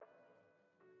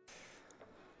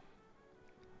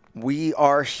We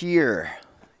are here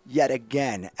yet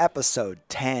again, episode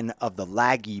 10 of the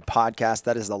Laggy podcast.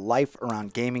 That is the Life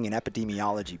Around Gaming and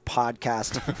Epidemiology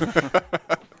podcast.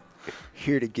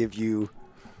 Here to give you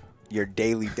your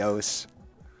daily dose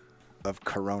of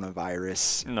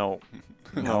coronavirus. No.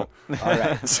 All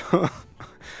right. So,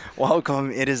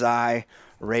 welcome. It is I,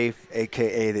 Rafe,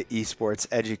 a.k.a. the esports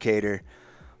educator.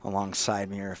 Alongside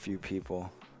me are a few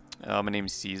people. My name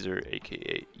is Cesar,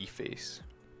 a.k.a. eFace.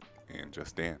 And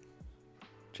Just Dan.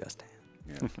 Just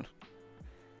Dan. Yeah.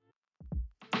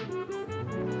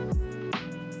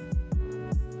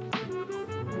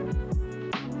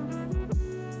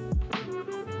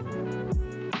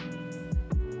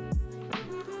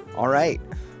 All right.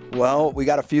 Well, we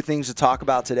got a few things to talk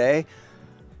about today.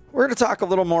 We're going to talk a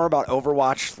little more about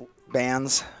Overwatch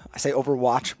bans. I say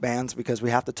Overwatch bans because we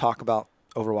have to talk about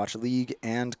Overwatch League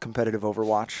and competitive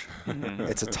Overwatch.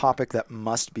 It's a topic that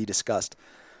must be discussed.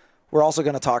 We're also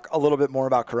going to talk a little bit more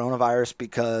about coronavirus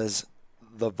because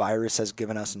the virus has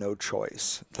given us no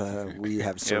choice. We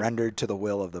have surrendered to the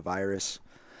will of the virus.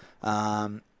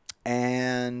 And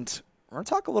we're going to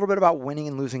talk a little bit about winning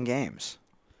and losing games.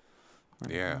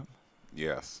 Yeah.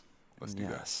 Yes. Let's do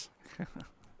that.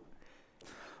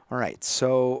 All right.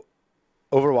 So,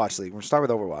 Overwatch League. We're going to start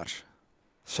with Overwatch.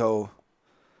 So,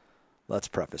 let's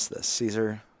preface this.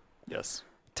 Cesar, Yes.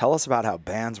 tell us about how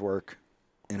bans work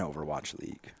in Overwatch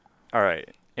League. All right.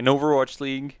 In Overwatch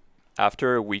League,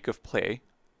 after a week of play,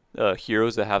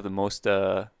 heroes that have the most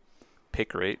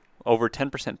pick rate, over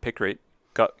 10% pick rate,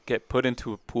 get put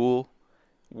into a pool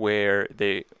where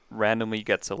they randomly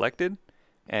get selected,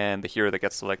 and the hero that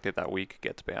gets selected that week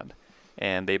gets banned.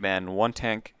 And they ban 1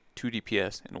 tank, 2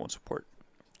 DPS, and 1 support.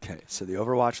 Okay, so the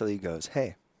Overwatch League goes,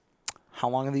 hey, how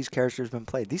long have these characters been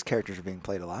played? These characters are being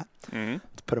played a lot. Mm-hmm.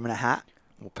 Let's put them in a hat.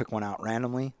 We'll pick one out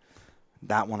randomly.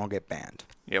 That one will get banned.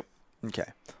 Yep.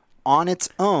 Okay. On its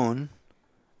own,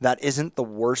 that isn't the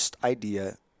worst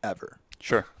idea ever,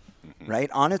 Sure. right?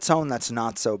 On its own, that's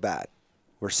not so bad.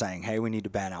 We're saying, hey, we need to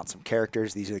ban out some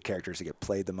characters. These are the characters that get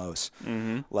played the most.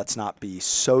 Mm-hmm. Let's not be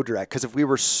so direct. Because if we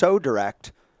were so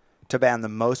direct to ban the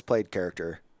most played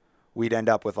character, we'd end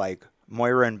up with like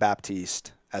Moira and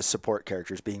Baptiste as support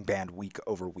characters being banned week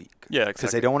over week. Yeah, Because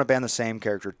exactly. they don't want to ban the same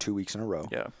character 2 weeks in a row.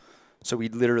 Yeah. So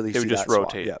we'd literally They see would just that swap.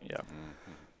 rotate. Yep. Yeah.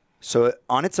 So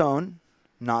on its own,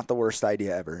 not the worst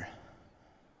idea ever.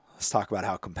 Let's talk about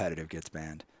how competitive gets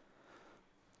banned.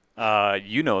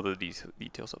 You know the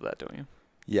details of that, don't you?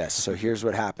 Yes, so here's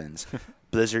what happens.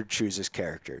 Blizzard chooses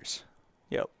characters.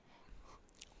 Yep.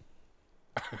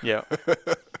 Yeah.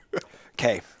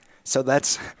 Okay, so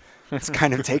let's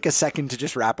kind of take a second to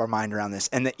just wrap our mind around this.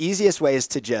 And the easiest way is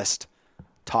to just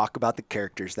talk about the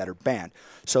characters that are banned.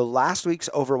 So last week's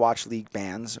Overwatch League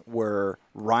bans were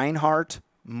Reinhardt,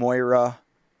 Moira,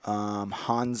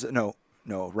 Reinhardt,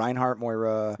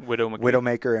 Moira,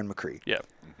 Widowmaker, and McCree. Yeah.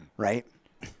 Right?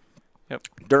 Yep.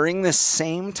 During the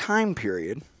same time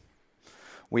period,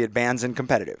 we had bans in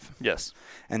competitive. Yes.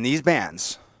 And these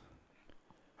bans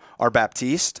are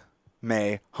Baptiste,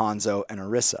 Mei, Hanzo, and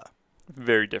Orisa.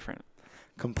 Very different.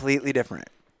 Completely different.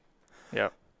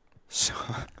 Yep. So,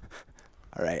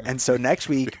 all right. And so next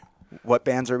week, what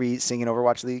bans are we seeing in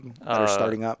Overwatch League that are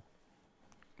starting up?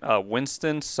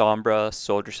 Winston, Sombra,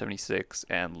 Soldier 76,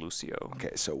 and Lucio.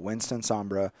 Okay, so Winston,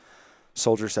 Sombra,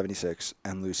 Soldier 76,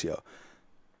 and Lucio.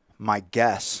 My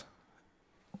guess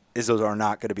is those are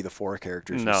not going to be the 4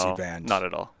 characters we see No, banned. not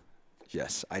at all.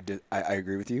 Yes, I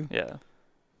agree with you. Yeah.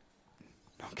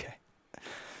 Okay.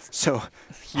 So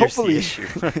Here's the hopefully, issue.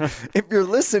 if you're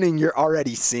listening, you're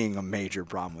already seeing a major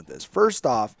problem with this. First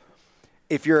off,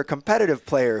 if you're a competitive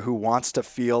player who wants to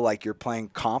feel like you're playing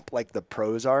comp like the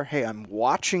pros are, hey, I'm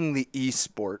watching the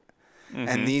esport,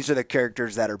 and these are the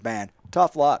characters that are banned.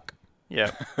 Tough luck.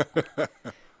 Yeah.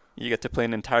 You get to play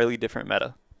an entirely different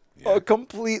meta. A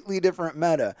completely different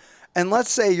meta. And let's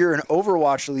say you're an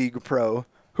Overwatch League pro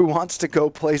who wants to go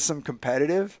play some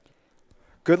competitive.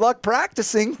 Good luck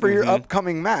practicing for your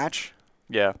upcoming match.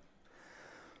 Yeah.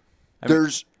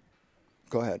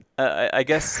 Go ahead. I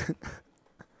guess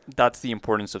that's the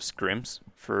importance of scrims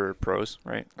for pros,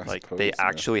 right? Like they suppose, yeah.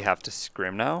 actually have to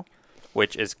scrim now,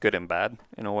 which is good and bad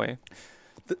in a way.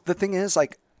 The thing is,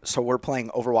 like, so we're playing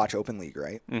Overwatch Open League,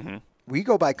 right? Mm-hmm. We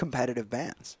go by competitive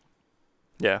bans.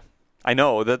 Yeah. I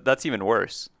know that's even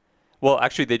worse. Well,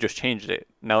 actually, they just changed it.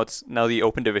 Now the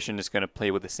Open Division is going to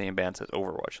play with the same bans as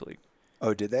Overwatch League.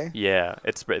 Oh, did they? Yeah,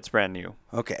 it's brand new.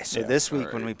 Okay, so Yeah. this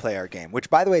week when we play our game, which,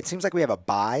 by the way, it seems like we have a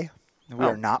bye. We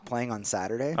are not playing on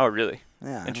Saturday. Oh, really?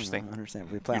 Yeah, Interesting. I don't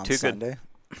understand. We play You're on too good. Sunday.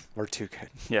 We're too good.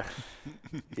 Yeah.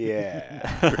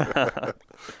 Yeah.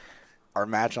 our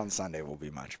match on Sunday will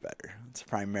be much better. It's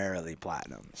primarily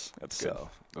platinums. That's good.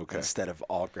 Okay. Instead of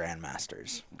all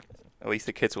grandmasters. At least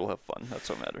the kids will have fun. That's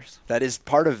what matters. That is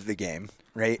part of the game,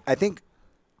 right? I think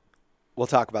we'll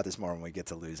talk about this more when we get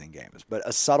to losing games, but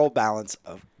a subtle balance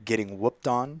of getting whooped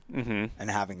on and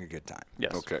having a good time.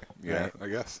 Yes. Okay. Yeah, Right. I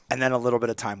guess. And then a little bit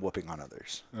of time whooping on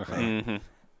others. Right? Mm-hmm.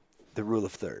 The rule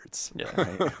of thirds. Yeah.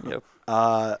 Right?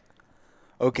 Yep.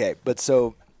 Okay, but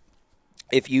so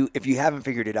if you haven't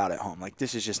figured it out at home, like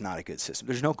this is just not a good system.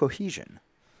 There's no cohesion.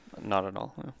 Not at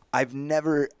all. Yeah. I've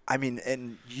never. I mean,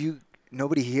 and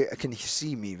nobody here can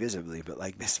see me visibly, but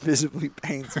like this visibly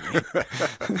pains me.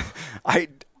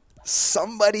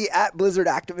 Somebody at Blizzard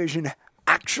Activision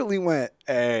actually went,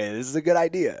 "Hey, this is a good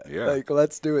idea. Yeah. Like,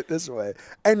 let's do it this way."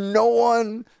 And no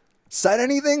one said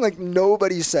anything. Like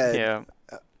nobody said, Yeah.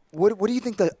 What do you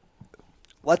think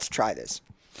let's try this.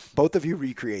 Both of you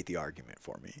recreate the argument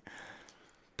for me.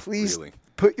 Please Really?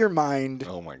 put your mind.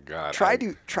 Oh my God. Try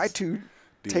to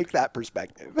take that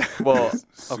perspective. Well,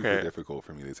 Super okay. difficult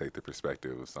for me to take the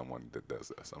perspective of someone that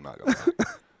does this. I'm not gonna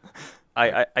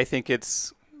lie. I think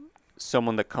it's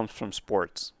someone that comes from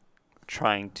sports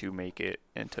trying to make it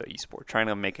into esport, trying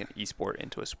to make an esport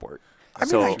into a sport. I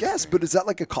mean, I guess, but is that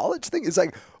like a college thing? It's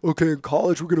like, okay, in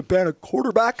college, we're going to ban a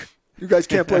quarterback. You guys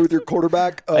can't play with your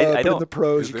quarterback. I but in don't- the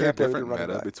pros, Is you there a can't play with different your running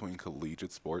meta back. between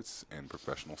collegiate sports and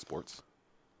professional sports?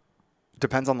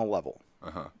 Depends on the level.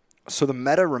 Uh-huh. So the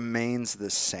meta remains the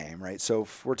same, right? So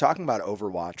if we're talking about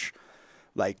Overwatch,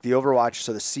 like the Overwatch,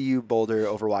 so the CU Boulder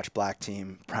Overwatch Black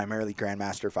team, primarily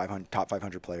Grandmaster 500, top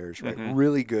 500 players, right?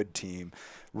 Really good team,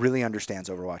 really understands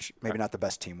Overwatch. Maybe not the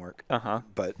best teamwork,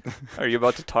 but Are you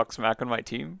about to talk smack on my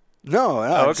team? no,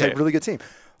 it's a okay. really good team.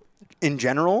 In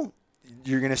general,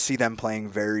 you're going to see them playing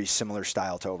very similar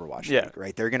style to Overwatch Yeah. League,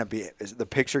 right? They're going to be the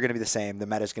picks are going to be the same, the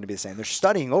meta is going to be the same. They're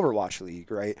studying Overwatch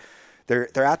League, right?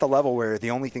 They're at the level where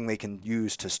the only thing they can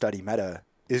use to study meta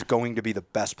is going to be the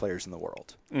best players in the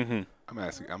world. Mm-hmm.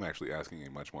 I'm actually asking a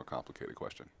much more complicated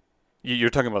question. You're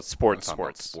talking about sports. I'm talking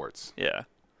about sports. Yeah.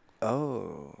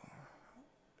 Oh.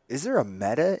 Is there a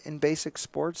meta in basic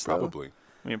sports, though? Probably.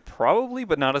 I mean, probably,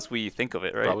 but not as we think of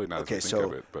it, right? Probably not Okay, as we think so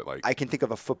of it, but like I can think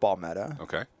of a football meta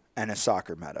okay. and a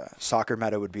soccer meta. Soccer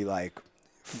meta would be like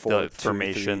The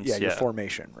formations, your yeah.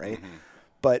 formation, right?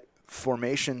 But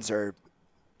formations are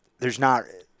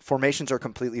formations are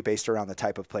completely based around the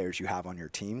type of players you have on your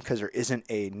team because there isn't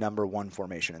a number one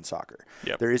formation in soccer.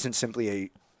 Yep. There isn't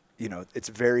simply it's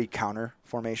very counter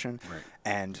formation. Right.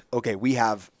 And okay, we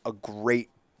have a great,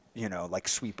 like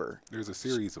sweeper. There's a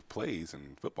series of plays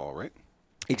in football, right?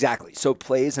 Exactly. So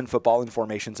plays in football and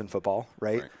formations in football,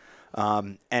 right?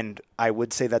 And I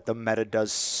would say that the meta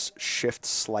does shift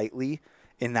slightly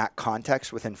in that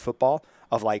context within football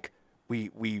of like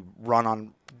we run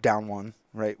on down one,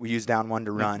 right? We use down one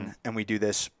to run, and we do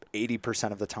this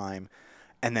 80% of the time.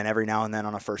 And then every now and then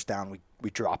on a first down, we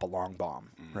drop a long bomb,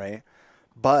 right?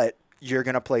 But you're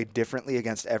going to play differently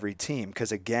against every team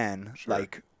because, again,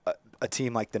 like a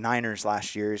team like the Niners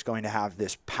last year is going to have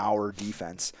this power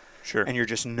defense. Sure. And you're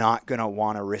just not going to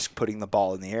want to risk putting the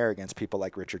ball in the air against people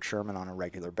like Richard Sherman on a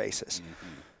regular basis.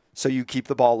 So you keep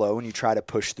the ball low and you try to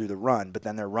push through the run, but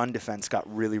then their run defense got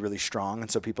really, really strong, and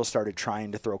so people started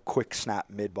trying to throw quick snap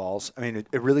mid balls. I mean,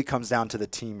 it really comes down to the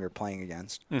team you're playing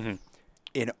against.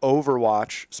 In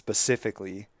Overwatch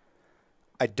specifically,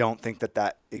 I don't think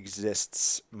that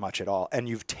exists much at all. And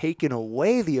you've taken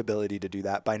away the ability to do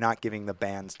that by not giving the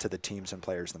bans to the teams and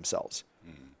players themselves.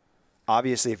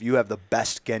 Obviously, if you have the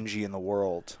best Genji in the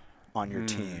world on your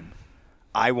team,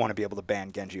 I want to be able to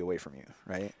ban Genji away from you,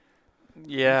 right?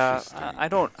 Yeah, Interesting. I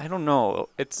don't know.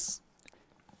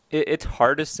 It's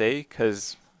hard to say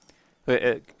because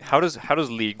how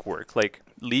does League work? Like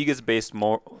League is based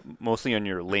mostly on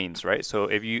your lanes, right? So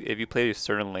if you play a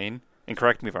certain lane, and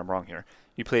correct me if I'm wrong here,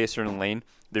 you play a certain lane.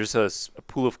 There's a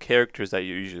pool of characters that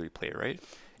you usually play, right?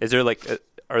 Is there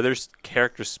are there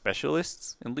character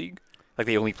specialists in League? Like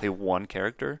they only play one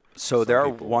character? So there are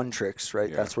people- one tricks, right?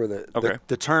 Yeah. That's where Okay.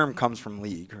 the term comes from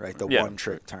League, right? The Yeah. one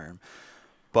trick term.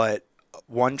 But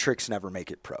one tricks never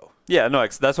make it pro. Yeah, no,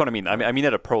 that's what I mean. I mean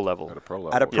at a pro level. At a pro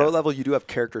level. At a pro Yeah. level, you do have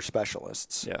character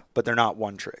specialists. Yeah. But they're not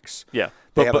one tricks. Yeah,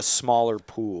 They but have a smaller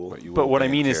pool. you but will what I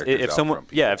ban mean is characters if out someone from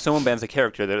people. if someone bans a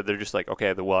character, they're just like,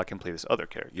 okay, well I can play this other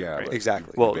character. Yeah, right? but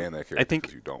Exactly. You Well, ban that I character think-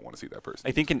 because you don't want to see that person.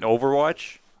 I think in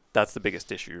Overwatch, that's the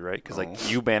biggest issue, right? Because Oh. like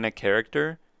you ban a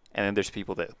character, and then there's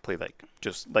people that play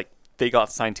just they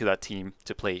got signed to that team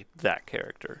to play that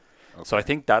character. So I Okay.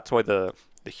 think that's why the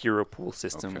hero pool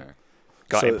system Okay.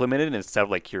 got So- implemented instead of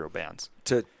like hero bans.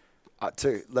 To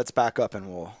let's back up and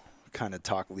we'll kind of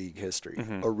talk League history.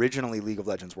 Originally, League of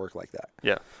Legends worked like that.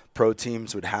 Yeah. Pro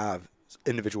teams would have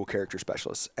individual character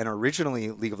specialists. And originally,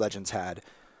 League of Legends had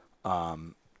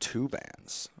 2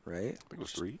 bans, right? I think it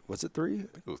was 3. Was it 3? I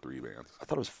think it was 3 bans. I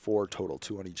thought it was 4 total,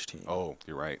 2 on each team. Oh,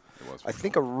 you're right. It was. I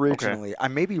think originally, I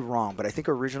may be wrong, but I think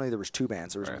originally there was 2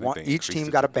 bans. There was Right, one. Each team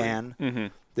got a ban. Mm-hmm.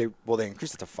 They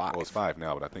increased it to 5. Well, it's 5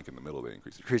 now, but I think in the middle they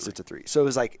increased it to 3. So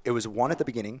it was 1 at the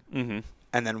beginning, Mm-hmm.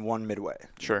 and then 1 midway.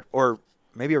 Sure. Or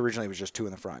maybe originally it was just 2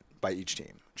 in the front by each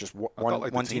team. Just I thought,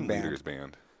 like, one the team banned. leaders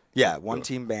banned. Yeah, one the-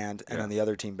 team banned, and yeah. then the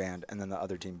other team banned, and then the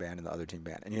other team banned, and the other team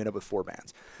banned, and you end up with 4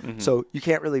 bans. Mm-hmm. So you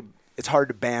can't really. It's hard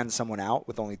to ban someone out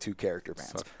with only 2 character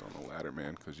bans. Sucked on the ladder,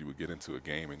 man, because you would get into a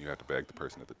game and you had to beg the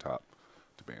person at the top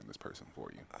to ban this person for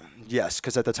you. Yes,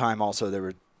 because at the time also there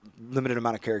were limited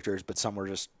amount of characters, but some were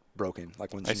just broken.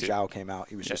 Like when I see. Zhao came out,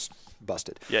 he was Yeah. just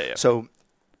busted. Yeah. So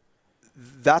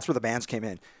that's where the bans came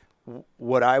in.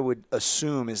 What I would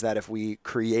assume is that if we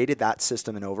created that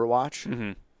system in Overwatch,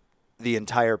 Mm-hmm. the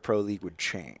entire Pro League would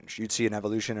change. You'd see an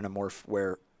evolution and a morph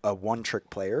where a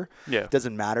one-trick player, Yeah. it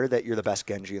doesn't matter that you're the best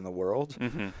Genji in the world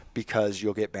Mm-hmm. because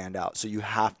you'll get banned out. So you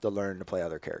have to learn to play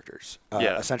other characters.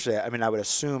 Yeah. Essentially, I mean, I would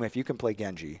assume if you can play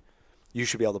Genji, you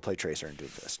should be able to play Tracer and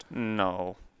Doomfist.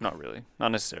 No, not really. Not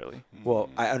necessarily.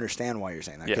 Well, I understand why you're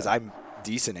saying that because Yeah. I'm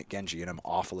decent at Genji and I'm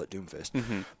awful at Doomfist.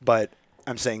 Mm-hmm. But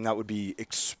I'm saying that would be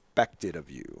expected of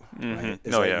you, right?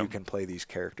 Is No, that yeah. you can play these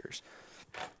characters.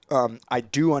 I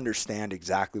do understand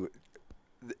exactly what,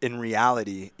 in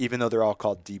reality, even though they're all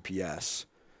called DPS,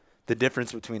 the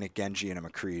difference between a Genji and a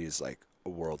McCree is like a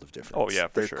world of difference. Oh, yeah,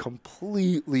 for they're sure.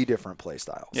 completely different play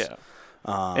styles. Yeah.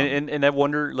 Um, And I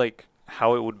wonder like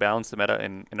how it would balance the meta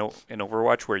in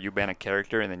Overwatch where you ban a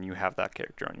character and then you have that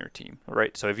character on your team,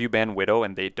 right? So if you ban Widow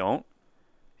and they don't,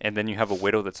 and then you have a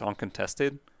Widow that's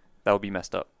uncontested, that would be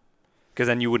messed up. Because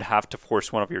then you would have to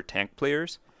force one of your tank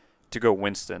players to go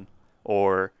Winston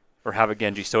or have a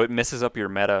Genji. So it messes up your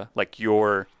meta, like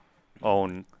your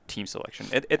own team selection.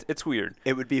 It's weird.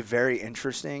 It would be very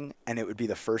interesting, and it would be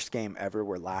the first game ever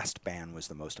where last ban was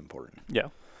the most important. Yeah.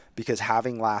 Because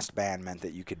having last ban meant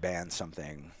that you could ban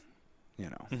something, you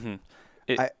know.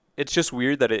 Mm-hmm. It's just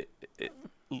weird that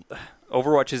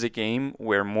Overwatch is a game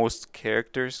where most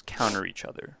characters counter each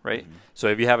other, right? Mm-hmm. So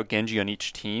if you have a Genji on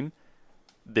each team,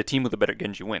 the team with the better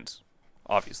Genji wins,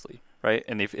 obviously, right?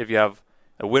 And if you have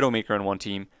a Widowmaker on one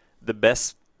team, the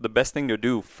best thing to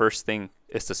do first thing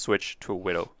is to switch to a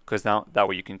Widow because now that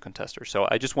way you can contest her. So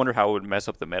I just wonder how it would mess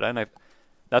up the meta, and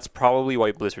that's probably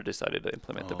why Blizzard decided to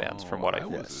implement the bans, from what I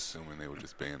was heard. assuming they would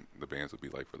just ban the bans would be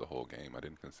like for the whole game. I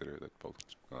didn't consider that both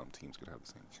teams could have the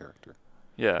same character.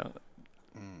 Yeah.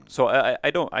 So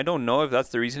I don't know if that's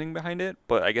the reasoning behind it,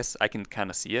 but I guess I can kind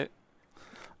of see it.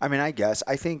 I mean,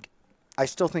 I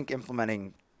still think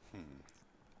implementing.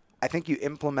 I think you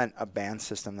implement a ban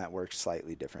system that works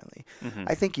slightly differently. Mm-hmm.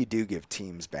 I think you do give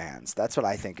teams bans. That's what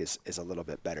I think is a little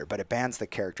bit better. But it bans the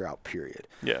character out, period.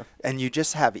 Yeah. And you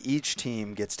just have each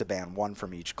team gets to ban one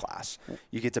from each class.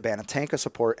 You get to ban a tank, a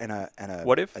support, and a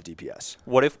DPS.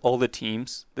 What if all the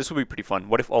teams? This would be pretty fun.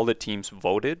 What if all the teams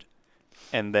voted,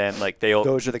 and then like they all,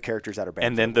 Those are the characters that are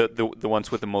banned. and then the ones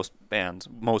with the most bans,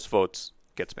 most votes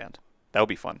gets banned. That would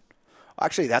be fun.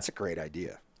 Actually, that's a great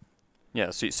idea.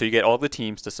 Yeah, so you get all the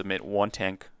teams to submit 1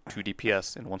 tank, 2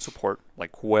 DPS, and 1 support,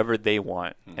 like whoever they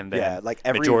want, and then Yeah, like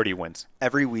every- majority wins.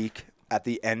 Every week, at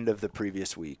the end of the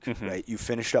previous week, Mm-hmm. right? You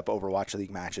finished up Overwatch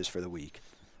League matches for the week.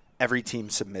 Every team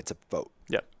submits a vote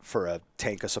Yeah. for a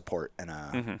tank, a support, and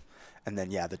and then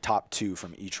the top 2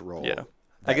 from each role. Yeah. That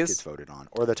I guess- gets voted on,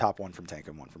 or the top 1 from tank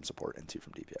and 1 from support and 2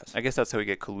 from DPS. I guess that's how we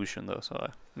get collusion, though. So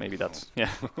maybe that's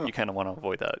you kind of want to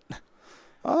avoid that.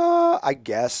 I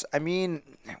guess. I mean,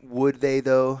 would they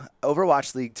though?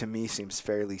 Overwatch League to me seems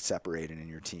fairly separated in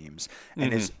your teams,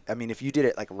 and if you did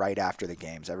it like right after the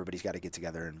games, everybody's got to get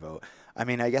together and vote. I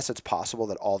mean, I guess it's possible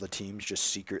that all the teams just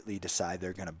secretly decide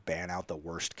they're going to ban out the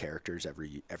worst characters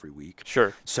every week.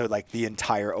 Sure. So like the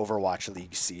entire Overwatch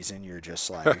League season, you're just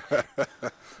like,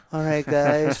 all right,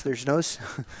 guys, there's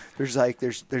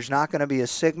there's not going to be a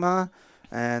Sigma.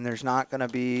 And there's not going to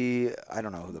be, I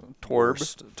don't know, the Torb.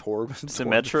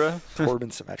 Symmetra. Torb and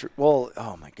Symmetra. Well,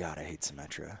 oh my God, I hate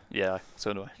Symmetra Yeah,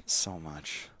 so do I. so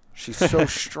much. She's so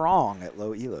strong at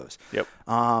low elos. Yep.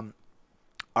 All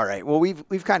right. Well,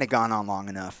 we've kind of gone on long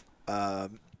enough.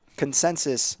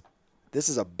 Consensus. This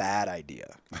is a bad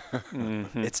idea.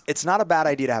 Mm-hmm. It's not a bad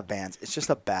idea to have bans. It's just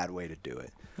a bad way to do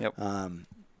it. Yep.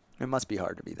 It must be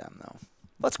hard to be them though.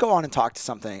 Let's go on and talk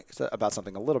about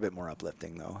something a little bit more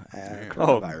uplifting, though.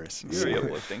 Coronavirus. Very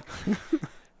uplifting.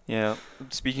 Yeah.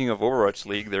 Speaking of Overwatch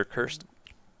League, they're cursed.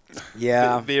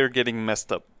 Yeah. They are getting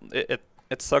messed up. It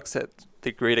sucks that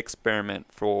the great experiment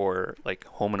for like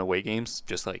home and away games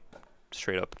just like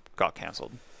straight up got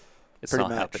canceled. It's Pretty not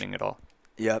much. happening at all.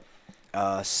 Yep.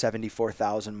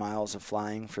 74,000 miles of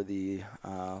flying for the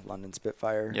London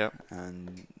Spitfire. Yep.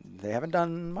 And they haven't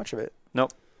done much of it.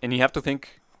 Nope. And you have to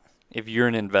think, if you're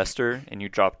an investor and you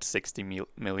dropped 60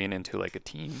 million into like a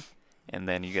team, and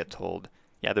then you get told,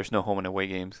 yeah, there's no home and away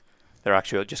games. They're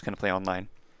actually just going to play online.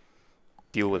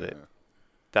 Deal with it.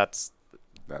 That's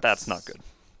not good.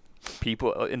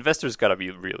 Investors got to be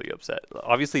really upset.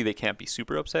 Obviously, they can't be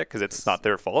super upset because it's not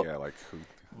their fault. Yeah, like who?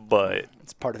 But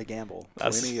it's part of the gamble.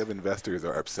 Plenty of investors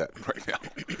are upset right now.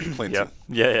 Plenty.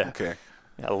 Yeah. Okay.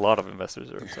 Yeah, a lot of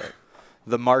investors are upset.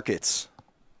 The markets,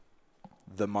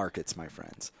 my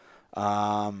friends.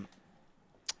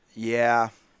 Yeah,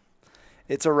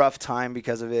 it's a rough time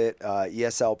because of it.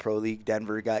 ESL Pro League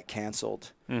Denver got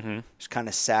canceled. Mm-hmm. It's kind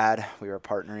of sad. We were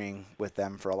partnering with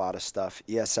them for a lot of stuff.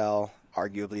 ESL,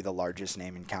 arguably the largest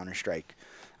name in Counter-Strike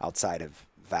outside of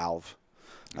Valve.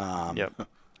 Yep.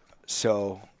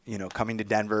 So, coming to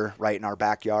Denver, right in our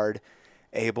backyard,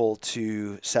 able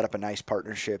to set up a nice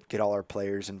partnership, get all our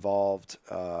players involved,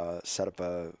 set up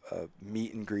a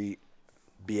meet and greet,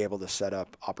 be able to set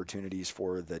up opportunities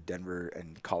for the Denver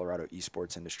and Colorado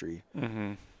esports industry.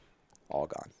 Mm-hmm. All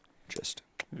gone. Just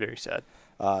very sad.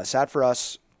 Sad for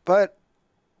us, but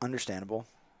understandable.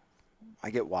 I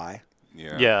get why.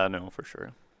 Yeah, no, for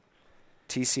sure.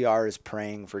 TCR is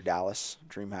praying for Dallas,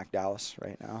 DreamHack Dallas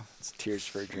right now. It's Tears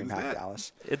for DreamHack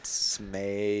Dallas. It's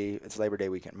Labor Day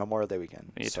weekend, Memorial Day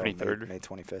weekend. May 23rd. May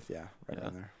 25th, yeah, right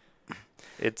around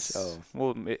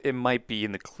there. It might be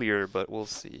in the clear, but we'll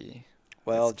see.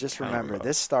 Well, just remember,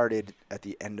 this started at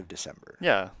the end of December.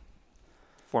 Yeah,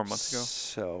 4 months ago.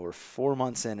 So we're 4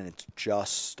 months in, and it's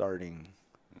just starting.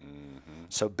 Mm-hmm.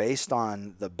 So based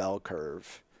on the bell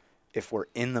curve, if we're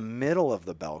in the middle of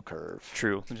the bell curve.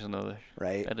 True. There's another.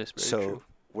 Right? That is very so true.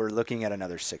 We're looking at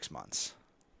another 6 months.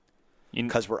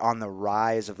 Because we're on the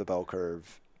rise of the bell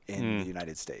curve in the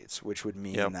United States, which would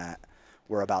mean that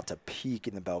we're about to peak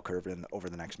in the bell curve over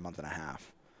the next month and a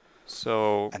half.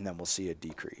 So. And then we'll see a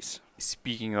decrease.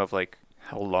 Speaking of like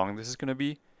how long this is going to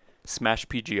be, Smash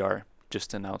PGR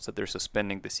just announced that they're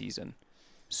suspending the season.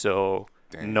 So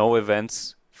no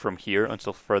events from here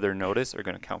until further notice are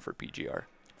going to count for PGR.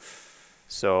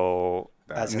 So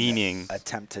As meaning an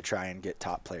attempt to try and get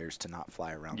top players to not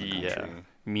fly around the country. Yeah,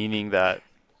 meaning that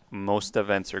most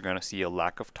events are going to see a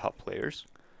lack of top players.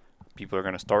 People are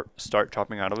going to start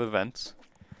dropping out of events,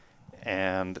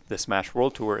 and the Smash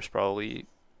World Tour is probably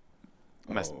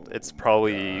it's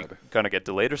probably going to get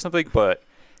delayed or something. But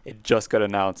it just got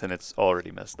announced and it's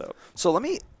already messed up. So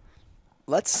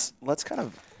let's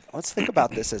think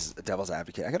about this as a devil's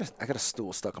advocate. I got a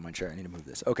stool stuck on my chair. I need to move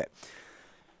this. Okay.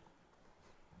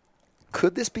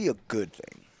 Could this be a good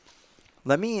thing?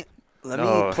 Let me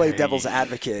play devil's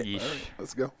advocate. All right,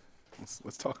 let's go.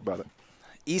 Let's talk about it.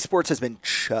 Esports has been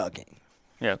chugging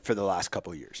for the last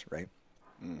couple of years, right?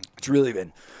 It's really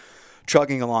been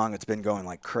chugging along. It's been going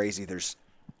like crazy. There's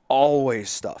always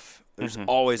stuff. There's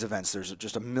always events. There's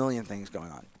just a million things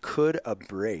going on. Could a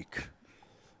break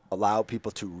allow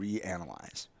people to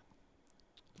reanalyze?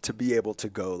 To be able to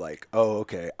go like, oh,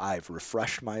 okay, I've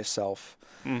refreshed myself.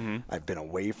 I've been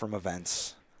away from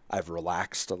events. I've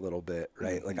relaxed a little bit,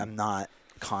 right? Like I'm not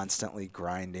constantly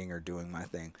grinding or doing my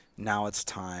thing. Now it's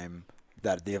time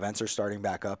that the events are starting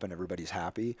back up and everybody's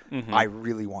happy. I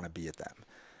really want to be at them.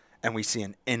 And we see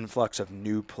an influx of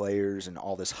new players and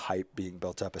all this hype being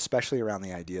built up, especially around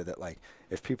the idea that like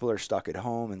if people are stuck at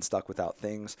home and stuck without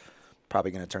things,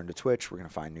 probably going to turn to Twitch. We're going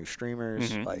to find new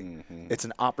streamers. It's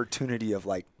an opportunity of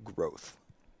like growth.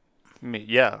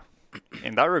 Yeah.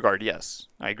 In that regard, yes.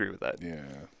 I agree with that. Yeah.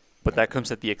 But that comes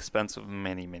at the expense of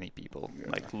many, many people,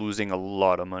 like losing a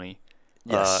lot of money.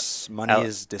 Yes, money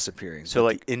is disappearing. So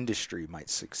like the industry might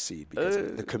succeed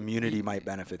because the community might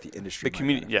benefit. The industry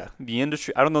the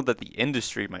industry. I don't know that the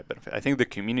industry might benefit. I think the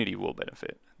community will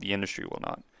benefit. The industry will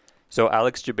not. So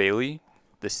Alex Jabali,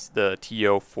 the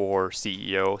TO for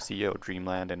CEO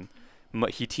Dreamland, and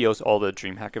he TOs all the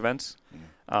DreamHack events.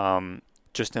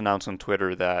 Just announced on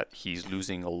Twitter that he's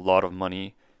losing a lot of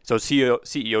money. So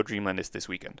CEO Dreamland is this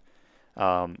weekend.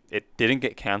 It didn't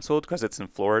get canceled because it's in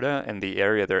Florida and the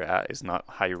area they're at is not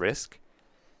high risk.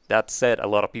 That said, a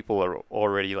lot of people are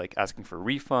already like asking for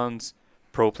refunds.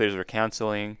 Pro players are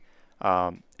canceling.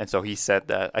 And so he said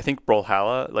that I think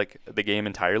Brawlhalla, like the game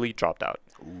entirely dropped out.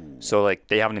 So like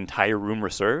they have an entire room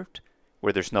reserved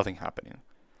where there's nothing happening.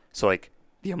 So like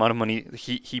the amount of money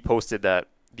he posted that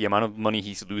the amount of money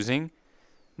he's losing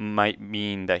might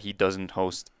mean that he doesn't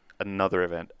host another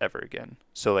event ever again.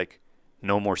 So like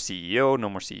no more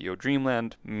CEO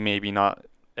Dreamland, maybe not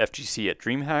FGC at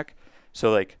DreamHack.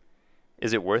 So like,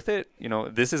 is it worth it? You know,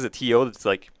 this is a TO that's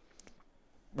like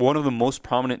one of the most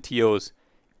prominent TOs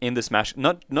in the Smash,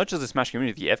 not just the Smash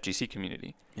community, the FGC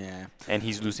community. Yeah. And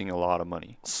he's losing a lot of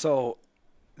money. So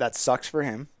that sucks for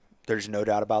him. There's no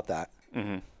doubt about that.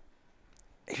 Mm-hmm.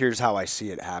 Here's how I see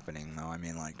it happening, though. I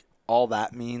mean, like, all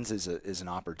that means is an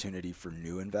opportunity for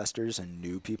new investors and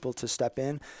new people to step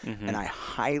in. Mm-hmm. And I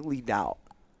highly doubt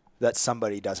that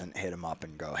somebody doesn't hit him up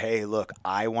and go, hey, look,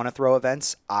 I want to throw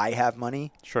events. I have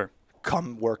money. Sure.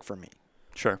 Come work for me.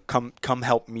 Sure. Come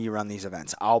help me run these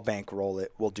events. I'll bankroll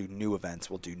it. We'll do new events.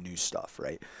 We'll do new stuff,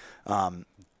 right?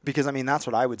 Because, I mean, that's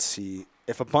what I would see.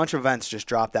 If a bunch of events just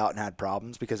dropped out and had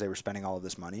problems because they were spending all of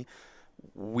this money,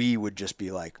 we would just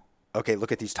be like, okay,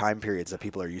 look at these time periods that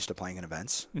people are used to playing in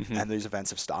events, and these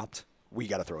events have stopped. We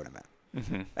got to throw an event.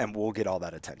 And we'll get all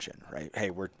that attention, right? Hey,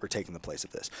 we're taking the place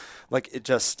of this. Like,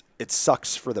 it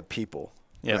sucks for the people,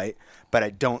 right? But I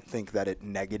don't think that it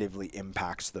negatively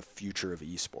impacts the future of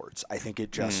esports. I think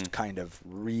it just kind of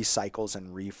recycles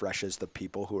and refreshes the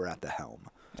people who are at the helm.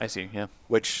 I see, yeah.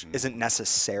 Which isn't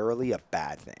necessarily a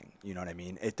bad thing. You know what I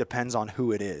mean? It depends on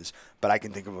who it is. But I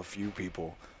can think of a few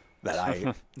people that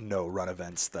I know run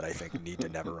events that I think need to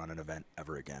never run an event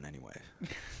ever again anyway.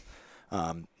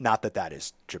 Not that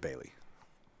is Jabali.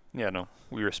 Yeah, no,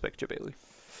 we respect Jabali.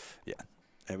 Yeah,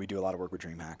 and we do a lot of work with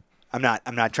DreamHack. I'm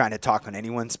not trying to talk on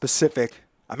anyone specific.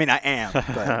 I mean, I am,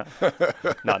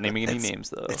 but not naming any names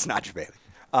though. It's not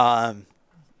Jabali.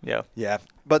 Yeah.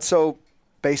 But so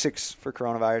basics for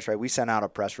coronavirus, right? We sent out a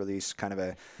press release, kind of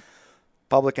a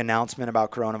public announcement about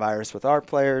coronavirus with our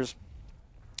players.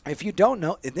 If you don't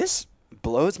know, this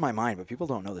blows my mind, but people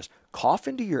don't know this. Cough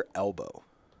into your elbow.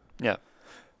 Yeah.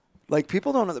 Like,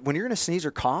 people don't know that when you're going to sneeze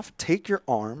or cough, take your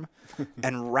arm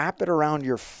and wrap it around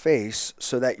your face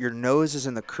so that your nose is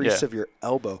in the crease of your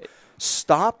elbow.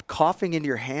 Stop coughing into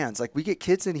your hands. Like, we get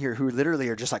kids in here who literally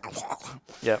are just like,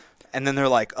 and then they're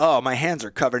like, oh, my hands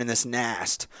are covered in this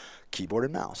nast. Keyboard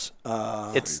and mouse.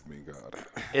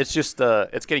 It's just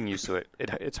it's getting used to it.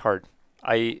 It's hard.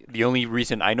 The only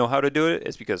reason I know how to do it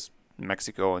is because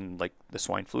Mexico and like the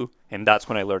swine flu, and that's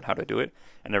when I learned how to do it.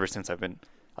 And ever since I've been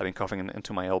coughing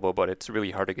into my elbow, but it's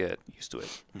really hard to get used to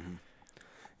it. Mm-hmm.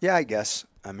 Yeah, I guess.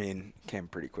 I mean, it came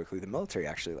pretty quickly. The military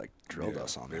actually drilled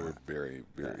us on that. They were very,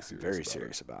 very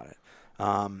serious about it.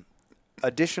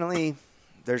 Additionally,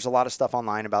 there's a lot of stuff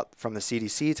online from the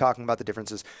CDC talking about the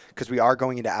differences because we are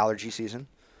going into allergy season.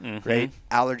 Right?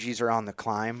 Allergies are on the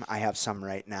climb. I have some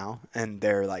right now. And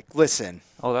they're like, listen.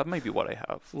 Oh, that might be what I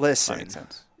have. Listen. That makes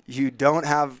sense. You don't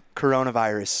have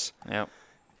coronavirus Yep.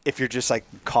 if you're just like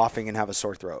coughing and have a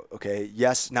sore throat. Okay.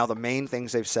 Yes. Now, the main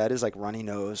things they've said is like runny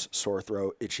nose, sore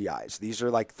throat, itchy eyes. These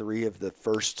are like 3 of the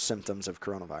first symptoms of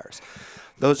coronavirus.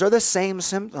 Those are the same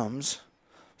symptoms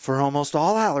for almost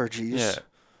all allergies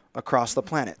across the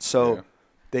planet. So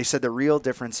they said the real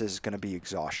difference is going to be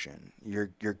exhaustion. You're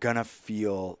going to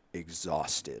feel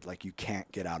exhausted, like you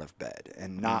can't get out of bed,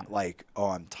 and not like, oh,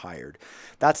 I'm tired.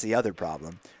 That's the other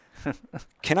problem.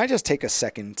 Can I just take a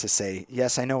second to say,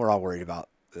 yes, I know we're all worried about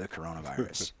the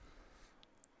coronavirus,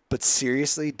 but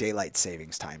seriously, daylight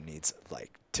savings time needs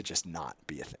to just not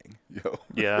be a thing.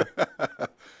 Yeah.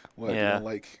 What,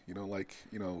 you don't like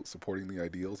supporting the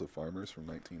ideals of farmers from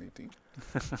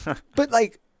 1918? But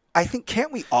I think,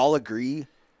 can't we all agree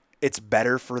it's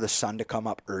better for the sun to come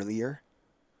up earlier?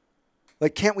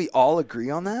 Like, can't we all agree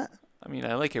on that? I mean,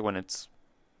 I like it when it's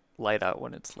light out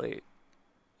when it's late.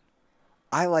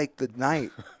 I like the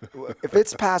night. If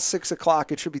it's past 6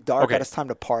 o'clock, it should be dark. Okay. It's time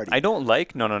to party. I don't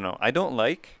like, no. I don't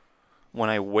like when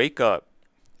I wake up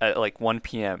at like 1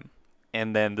 p.m.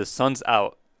 and then the sun's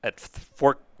out at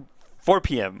 4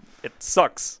 p.m. It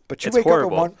sucks. But it's wake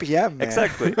horrible. up at 1 p.m., man.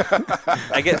 Exactly.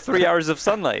 I get 3 hours of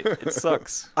sunlight. It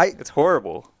sucks. It's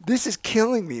horrible. This is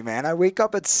killing me, man. I wake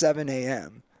up at 7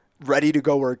 a.m. ready to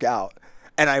go work out.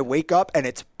 And I wake up and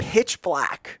it's pitch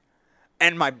black.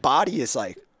 And my body is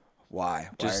like, why?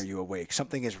 Why are you awake?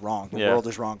 Something is wrong. The world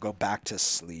is wrong. Go back to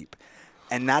sleep.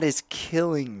 And that is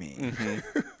killing me.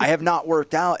 I have not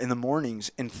worked out in the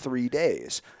mornings in 3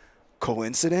 days.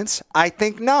 Coincidence? I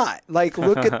think not. Like,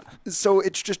 look at, so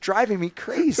it's just driving me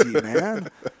crazy, man.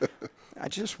 I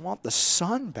just want the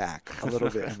sun back a little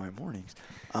bit in my mornings.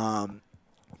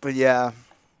 But yeah,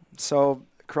 so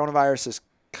coronavirus is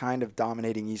kind of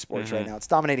dominating esports right now. It's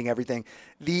dominating everything.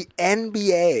 The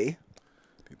NBA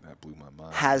that blew my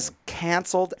mind, has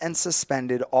canceled and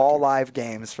suspended all live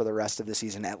games for the rest of the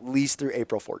season, at least through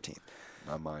April 14th.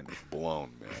 My mind is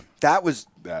blown, man. That was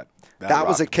that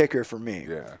was a kicker for me.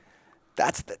 Yeah.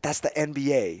 That's the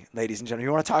NBA, ladies and gentlemen.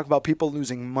 You want to talk about people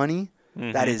losing money?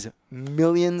 That is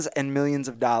millions and millions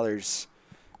of dollars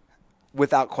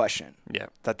without question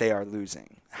that they are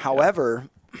losing. However,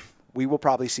 we will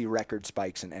probably see record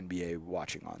spikes in NBA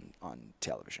watching on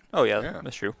television. Oh, yeah, Yeah.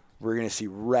 that's true. We're going to see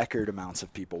record amounts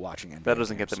of people watching NBA That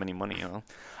doesn't get games. them any money, you know.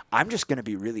 I'm just going to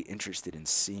be really interested in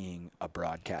seeing a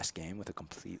broadcast game with a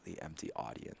completely empty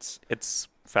audience. It's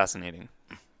fascinating.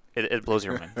 It blows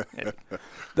your mind.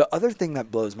 The other thing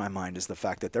that blows my mind is the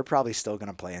fact that they're probably still going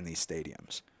to play in these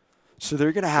stadiums. So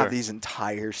they're going to have Sure. these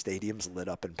entire stadiums lit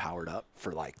up and powered up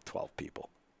for like 12 people.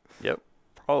 Yep,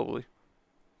 probably.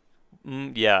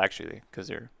 Yeah, actually, because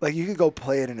they're Like you could go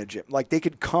play it in a gym. Like they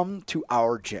could come to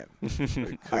our gym.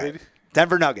 Could. All right.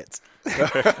 Denver Nuggets.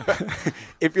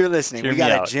 If you're listening, Hear we me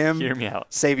got out. a gym. Hear me out.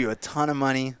 Save you a ton of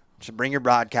money. Just bring your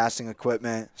broadcasting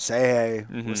equipment. Say hey,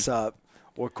 what's up?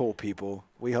 We're cool people.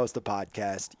 We host a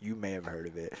podcast. You may have heard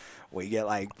of it. We get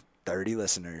like 30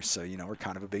 listeners, so we're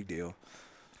kind of a big deal.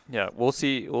 Yeah, we'll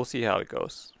see. We'll see how it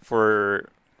goes for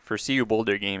CU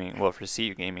Boulder Gaming. Well, for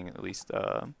CU Gaming at least,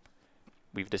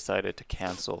 we've decided to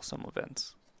cancel some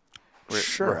events.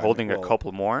 We're holding a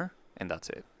couple more, and that's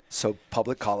it. So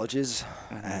public colleges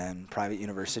and private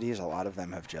universities, a lot of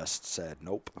them have just said,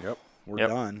 nope, Yep. we're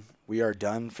done. We are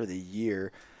done for the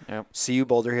year. Yep. CU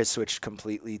Boulder has switched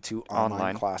completely to online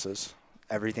Online. classes.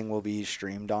 Everything will be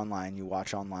streamed online. You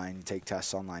watch online. You take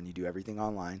tests online. You do everything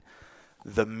online.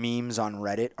 The memes on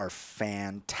Reddit are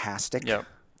fantastic. Yep.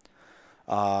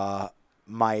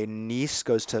 My niece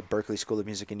goes to Berklee School of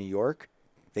Music in New York.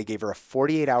 They gave her a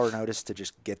 48-hour notice to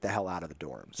just get the hell out of the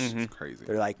dorms. It's crazy.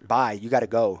 They're like, bye, you got to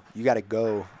go. You got to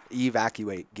go.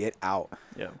 Evacuate. Get out.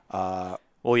 Yeah.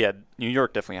 Well, yeah, New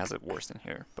York definitely has it worse than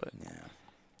here, but Yeah.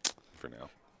 For now.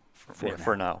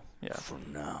 for now, yeah. For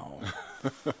now.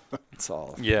 It's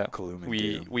all Yeah, gloom and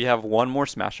we doom. we have one more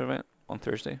Smash event on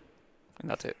Thursday, and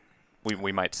that's it.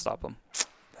 We might stop them.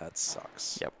 That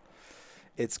sucks. Yep.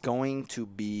 It's going to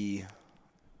be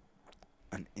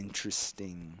an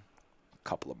interesting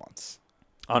couple of months.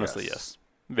 Honestly, Yes. yes.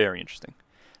 Very interesting.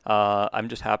 I'm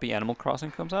just happy Animal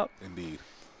Crossing comes out. Indeed.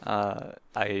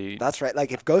 That's right.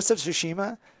 Like if Ghost of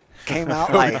Tsushima came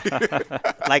out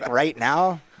like right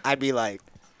now, I'd be like,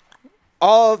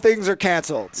 all things are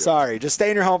canceled. Sorry, just stay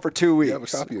in your home for 2 weeks. You have a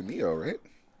copy of Neo, right?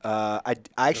 I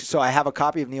have a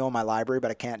copy of Neo in my library,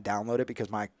 but I can't download it because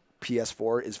my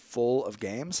PS4 is full of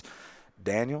games.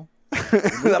 Daniel,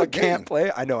 that I can't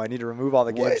play. I know. I need to remove all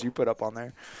the games What? you put up on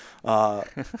there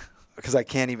because I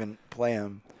can't even play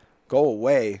them. Go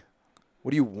away. What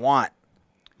do you want,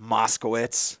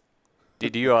 Moskowitz?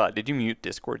 Did you mute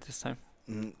Discord this time?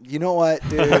 You know what,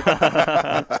 dude?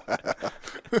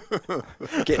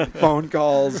 Getting phone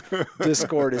calls.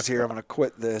 Discord is here. I'm gonna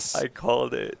quit this. I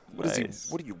called it. What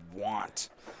do you want?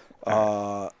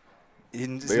 Now They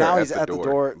he's at the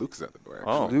door. Luke's at the door.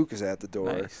 Oh. Luke is at the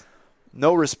door. Nice.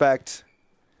 No respect.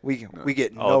 We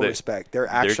get no they- respect. They're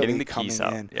actually getting the coming keys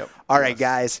out. in. Yep. All right,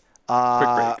 guys. Quick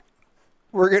break.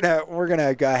 We're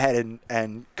gonna go ahead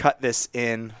and cut this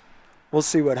in. We'll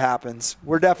see what happens.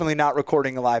 We're definitely not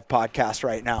recording a live podcast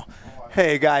right now.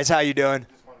 Hey guys, how you doing?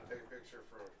 Just wanted to take a picture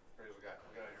for Praise the Guy.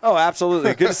 Oh,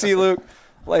 absolutely. Good to see you, Luke.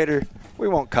 Later. We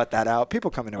won't cut that out.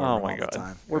 People come into our Oh room my all God. the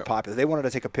time. We're Yep. popular. They wanted to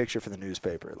take a picture for the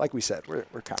newspaper. Like we said, we're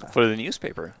kind of. For the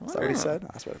newspaper. Is that what he said?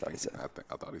 That's what I thought he said.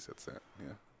 I thought he said that. Yeah.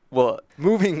 Well,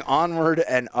 Moving onward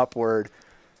and upward,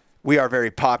 we are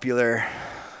very popular.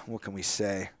 What can we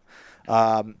say?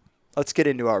 Let's get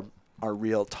into our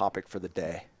real topic for the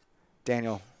day.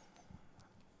 Daniel,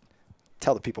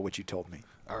 tell the people what you told me.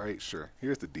 All right, sure.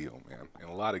 Here's the deal, man. In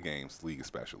a lot of games, League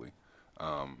especially,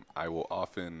 I will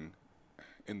often,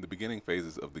 in the beginning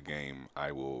phases of the game,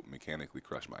 I will mechanically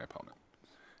crush my opponent.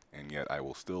 And yet I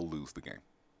will still lose the game.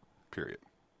 Period.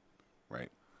 Right?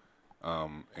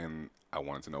 And I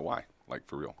wanted to know why. Like,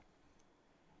 for real.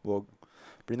 Well,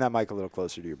 bring that mic a little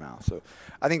closer to your mouth. So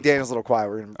I think Daniel's a little quiet.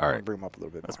 We're going All to right. bring him up a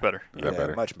little bit that's more. better. Is that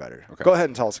better? Much better. Okay. Go ahead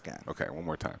and tell us again. Okay, one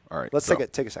more time. All right. Let's so,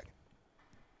 take a second.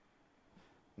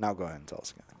 Now go ahead and tell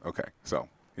us again. Okay, so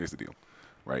here's the deal,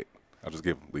 right? I'll just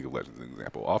give League of Legends an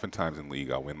example. Oftentimes in League,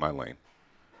 I'll win my lane,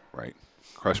 right?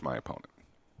 Crush my opponent,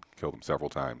 kill them several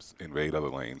times, invade other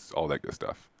lanes, all that good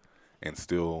stuff, and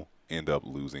still end up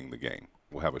losing the game.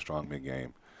 We'll have a strong mid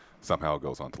game, somehow it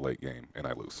goes on to late game, and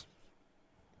I lose.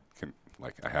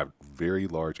 I have very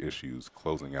large issues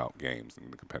closing out games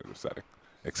in the competitive setting,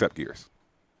 except Gears.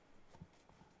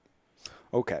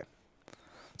 Okay.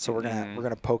 So we're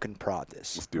gonna poke and prod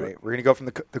this. Let's do right? it. We're gonna go from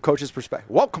the coach's perspective.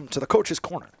 Welcome to the coach's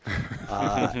corner,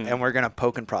 and we're gonna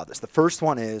poke and prod this. The first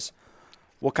one is,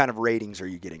 what kind of ratings are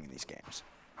you getting in these games?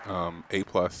 A+,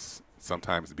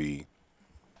 sometimes B.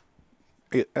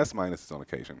 S- is on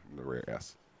occasion, the rare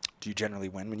S. Do you generally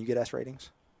win when you get S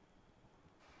ratings?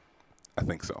 I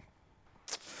think so.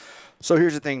 So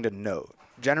here's the thing to note.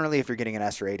 generally, if you're getting an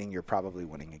S rating, you're probably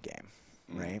winning a game,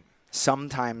 right?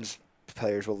 Sometimes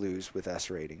players will lose with S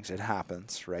ratings. It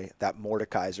happens, right? That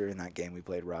Mordekaiser in that game we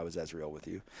played where I was Ezreal with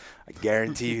you, I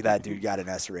guarantee you that dude got an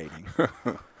S rating,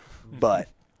 but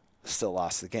still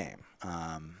lost the game.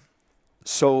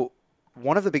 So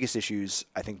one of the biggest issues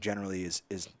I think generally is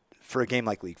for a game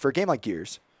like League, for a game like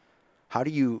Gears, how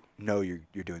do you know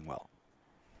you're doing well?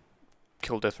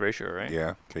 Kill death ratio, right?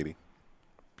 Yeah, Katie.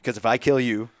 Because if I kill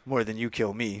you more than you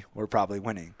kill me, we're probably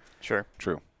winning. Sure.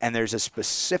 True. And there's a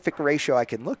specific ratio I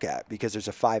can look at because there's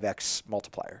a 5x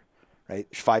multiplier, right?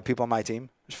 There's 5 people on my team.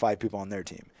 There's 5 people on their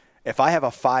team. If I have a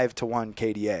 5-to-1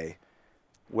 KDA,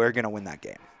 we're going to win that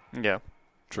game. Yeah.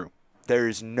 True.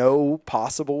 There's no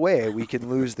possible way we can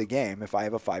lose the game if I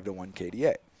have a 5-to-1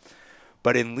 KDA.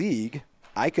 But in League,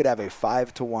 I could have a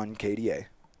 5-to-1 KDA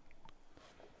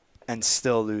and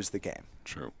still lose the game,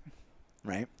 True.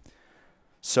 right?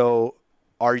 So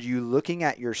are you looking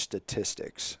at your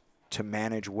statistics to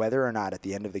manage whether or not at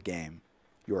the end of the game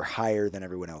you're higher than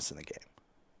everyone else in the game?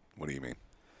 What do you mean?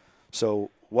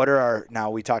 So what are our, now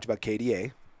we talked about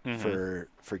KDA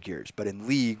for Gears, but in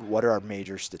League, what are our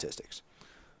major statistics?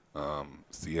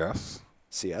 CS.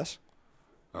 CS,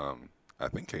 I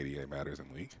think KDA matters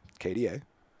in League. KDA,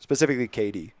 specifically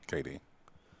KD. KD.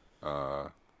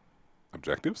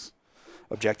 Objectives.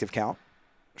 Objective count,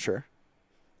 sure.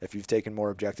 If you've taken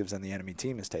more objectives than the enemy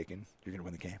team has taken, you're going to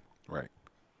win the game. Right.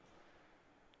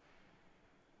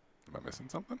 Am I missing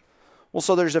something? Well,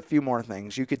 so there's a few more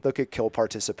things. You could look at kill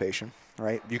participation,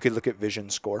 right? You could look at vision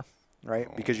score,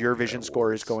 right? Because your vision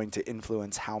score is going to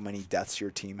influence how many deaths your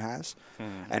team has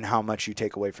and how much you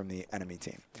take away from the enemy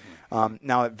team.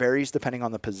 Now, it varies depending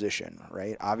on the position,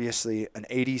 right? Obviously, an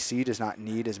ADC does not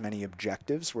need as many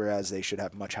objectives, whereas they should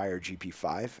have much higher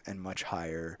GP5 and much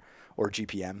higher, or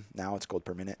GPM, now it's gold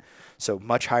per minute. So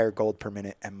much higher gold per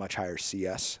minute and much higher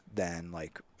CS than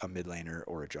like a mid laner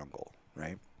or a jungle,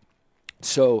 right?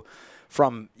 So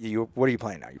from you, what are you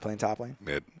playing now? You playing top lane?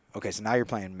 Mid. Okay, so now you're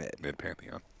playing mid. Mid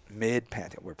Pantheon. Mid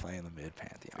Pantheon. We're playing the mid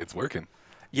Pantheon. It's working.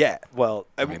 Yeah, well,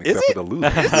 I mean, is except it? for the losing.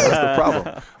 That's the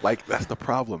problem. Like, that's the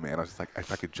problem, man. I was just like,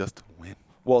 if I could just win.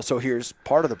 Well, so here's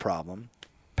part of the problem.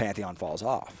 Pantheon falls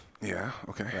off, Yeah,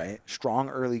 okay. right? Strong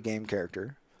early game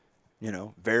character,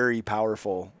 very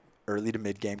powerful early to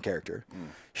mid game character.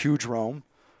 Huge roam,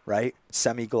 right?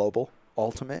 Semi-global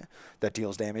ultimate that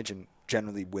deals damage and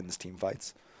generally wins team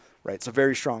fights, right? So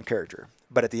very strong character.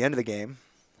 But at the end of the game,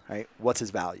 right, what's his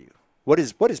value? What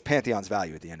is Pantheon's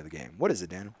value at the end of the game? What is it,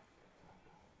 Daniel?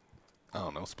 I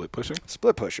don't know, split pushing?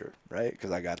 Split pusher, right?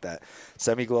 Because I got that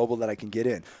semi-global that I can get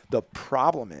in. The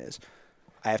problem is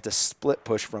I have to split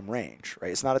push from range,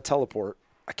 right? It's not a teleport.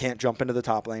 I can't jump into the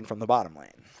top lane from the bottom lane,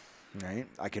 right?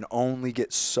 I can only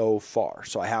get so far.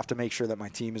 So I have to make sure that my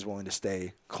team is willing to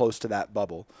stay close to that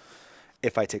bubble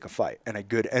if I take a fight. And a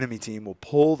good enemy team will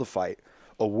pull the fight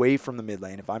away from the mid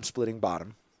lane if I'm splitting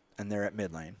bottom and they're at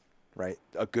mid lane, right?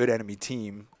 A good enemy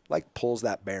team pulls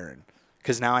that Baron.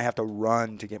 Because now I have to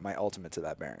run to get my ultimate to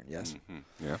that Baron, yes?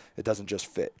 Yeah. It doesn't just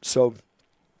fit. So,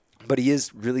 but he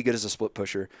is really good as a split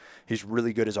pusher. He's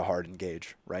really good as a hard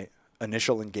engage, right?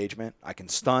 Initial engagement, I can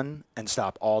stun and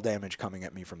stop all damage coming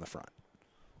at me from the front.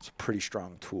 It's a pretty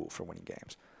strong tool for winning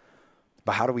games.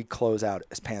 But how do we close out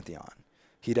as Pantheon?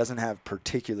 He doesn't have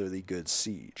particularly good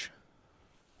siege,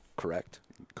 correct?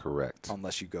 Correct.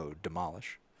 Unless you go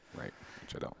demolish. Right,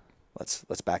 which I don't.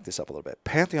 Let's back this up a little bit.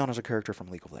 Pantheon is a character from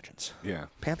League of Legends. Yeah.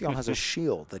 Pantheon has a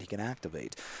shield that he can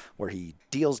activate where he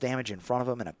deals damage in front of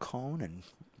him in a cone and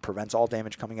prevents all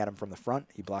damage coming at him from the front.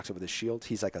 He blocks it with his shield.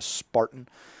 He's like a Spartan.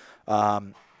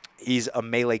 He's a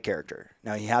melee character.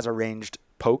 Now, he has a ranged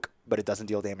poke, but it doesn't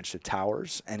deal damage to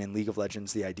towers. And in League of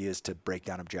Legends, the idea is to break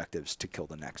down objectives to kill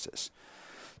the Nexus.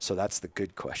 So that's the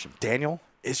good question. Daniel,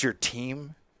 is your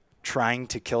team trying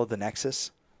to kill the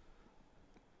Nexus?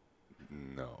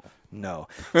 No.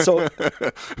 So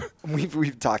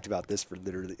we've talked about this for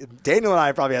literally. Daniel and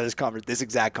I probably had this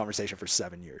exact conversation for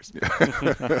 7 years.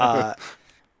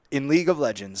 In League of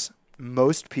Legends,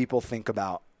 most people think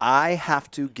about, I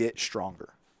have to get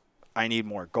stronger. I need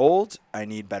more gold. I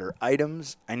need better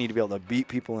items. I need to be able to beat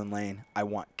people in lane. I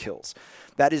want kills.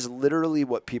 That is literally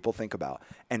what people think about.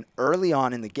 And early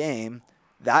on in the game,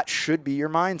 that should be your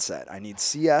mindset. I need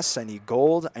CS, I need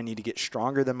gold, I need to get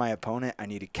stronger than my opponent, I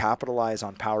need to capitalize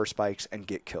on power spikes and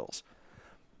get kills.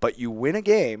 But you win a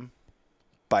game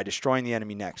by destroying the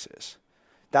enemy nexus.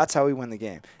 That's how we win the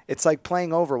game. It's like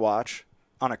playing Overwatch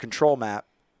on a control map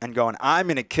and going, I'm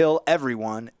going to kill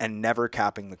everyone and never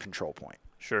capping the control point.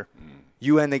 Sure.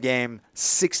 You end the game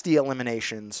 60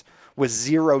 eliminations with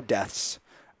 0 deaths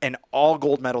and all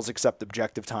gold medals except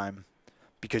objective time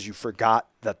because you forgot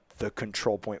that the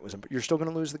control point was you're still going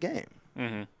to lose the game.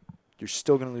 Mm-hmm. You're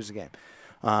still going to lose the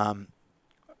game.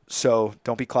 So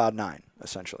don't be Cloud9,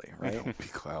 essentially, right? Don't be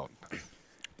Cloud.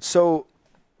 So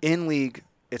in League,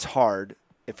 it's hard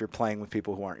if you're playing with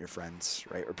people who aren't your friends,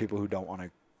 right? Or people who don't want to,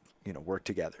 work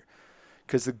together.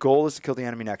 Because the goal is to kill the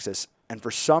enemy nexus. And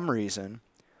for some reason,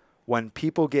 when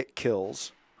people get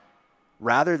kills,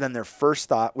 rather than their first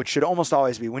thought, which should almost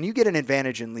always be, when you get an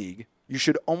advantage in League, you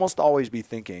should almost always be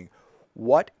thinking,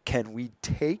 what can we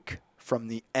take from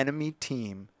the enemy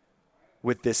team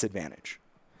with this advantage?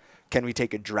 Can we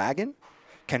take a dragon?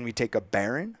 Can we take a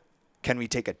baron? Can we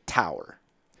take a tower?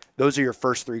 Those are your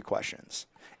first three questions.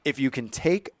 If you can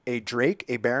take a drake,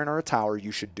 a baron, or a tower,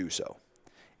 you should do so.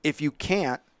 If you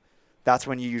can't, that's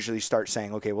when you usually start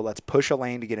saying, okay, well, let's push a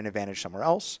lane to get an advantage somewhere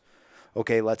else.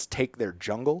 Okay, let's take their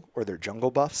jungle or their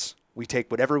jungle buffs. We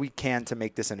take whatever we can to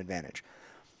make this an advantage.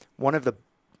 One of the,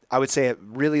 I would say at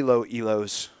really low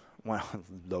elos, well,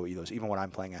 low elos, even what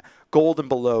I'm playing at, gold and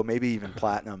below, maybe even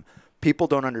platinum, people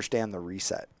don't understand the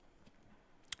reset.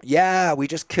 Yeah, we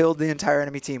just killed the entire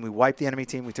enemy team. We wiped the enemy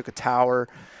team. We took a tower.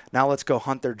 Now let's go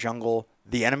hunt their jungle.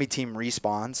 The enemy team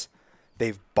respawns.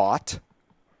 They've bought.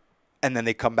 And then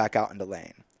they come back out into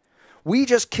lane. We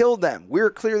just killed them. We're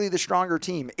clearly the stronger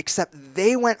team, except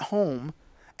they went home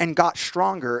and got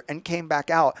stronger and came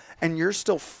back out, and you're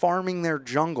still farming their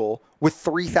jungle with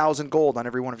 3,000 gold on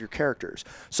every one of your characters.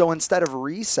 So instead of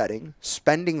resetting,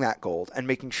 spending that gold, and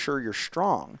making sure you're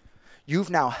strong,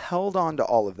 you've now held on to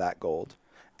all of that gold,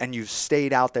 and you've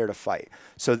stayed out there to fight.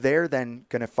 So they're then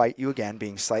going to fight you again,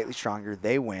 being slightly stronger.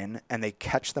 They win, and they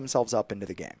catch themselves up into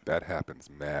the game. That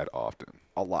happens mad often.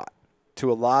 A lot.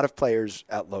 To a lot of players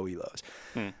at low elos.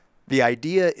 The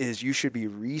idea is you should be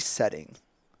resetting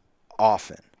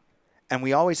often. And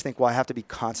we always think, well, I have to be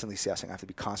constantly CSing. I have to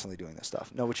be constantly doing this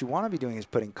stuff. No, what you want to be doing is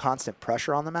putting constant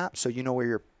pressure on the map so you know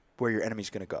where your enemy's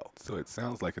going to go. So it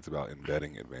sounds like it's about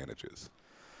embedding advantages.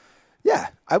 Yeah,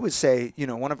 I would say,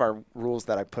 one of our rules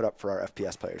that I put up for our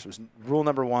FPS players was rule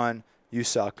number 1, you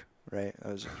suck, right?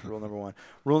 That was rule number 1.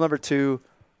 Rule number 2,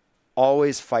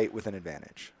 always fight with an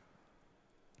advantage.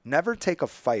 Never take a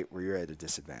fight where you're at a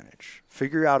disadvantage.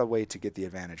 Figure out a way to get the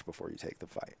advantage before you take the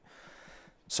fight.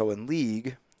 So in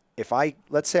League,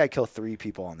 let's say I kill 3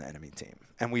 people on the enemy team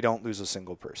and we don't lose a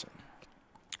single person.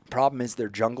 Problem is their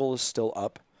jungle is still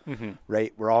up,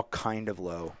 right? We're all kind of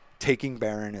low. Taking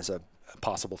Baron is a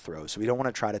possible throw, so we don't want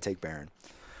to try to take Baron.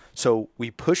 So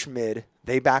we push mid,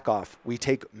 they back off. We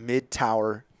take mid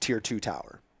tower, tier 2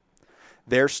 tower.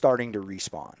 They're starting to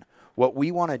respawn. What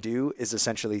we want to do is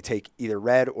essentially take either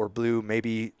red or blue,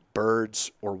 maybe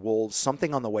birds or wolves,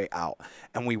 something on the way out,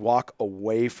 and we walk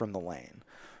away from the lane.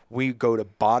 We go to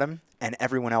bottom and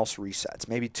everyone else resets.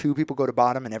 Maybe 2 people go to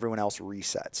bottom and everyone else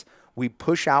resets. We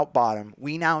push out bottom.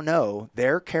 We now know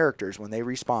their characters, when they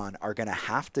respawn, are going to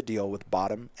have to deal with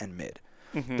bottom and mid.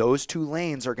 Those 2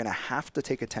 lanes are going to have to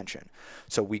take attention.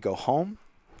 So we go home,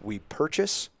 we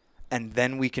purchase, and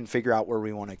then we can figure out where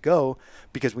we want to go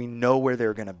because we know where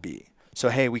they're going to be. So,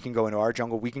 hey, we can go into our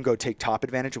jungle. We can go take top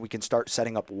advantage, and we can start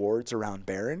setting up wards around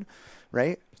Baron,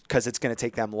 right? Because it's going to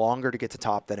take them longer to get to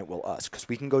top than it will us because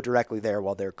we can go directly there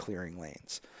while they're clearing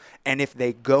lanes. And if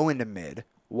they go into mid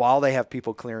while they have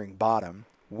people clearing bottom,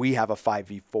 we have a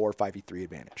 5v4, 5v3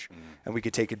 advantage. And we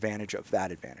could take advantage of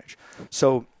that advantage.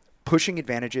 So pushing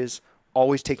advantages,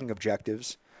 always taking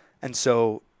objectives. And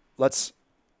so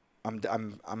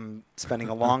I'm spending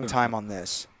a long time on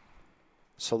this.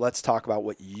 So let's talk about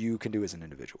what you can do as an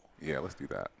individual. Yeah, let's do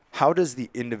that. How does the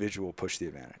individual push the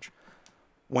advantage?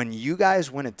 When you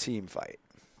guys win a team fight,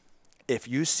 if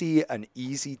you see an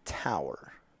easy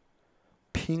tower,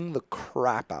 ping the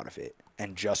crap out of it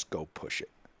and just go push it.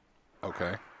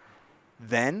 Okay.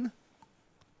 Then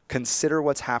consider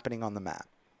what's happening on the map.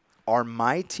 Are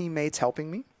my teammates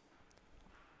helping me?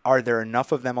 Are there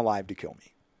enough of them alive to kill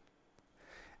me?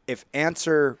 If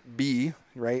answer B,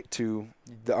 right,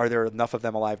 are there enough of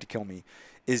them alive to kill me,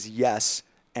 is yes,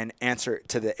 and answer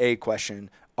to the A question,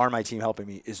 are my team helping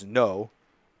me, is no,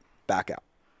 back out.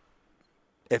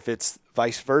 If it's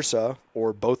vice versa,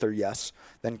 or both are yes,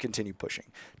 then continue pushing.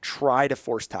 Try to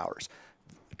force towers.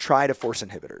 Try to force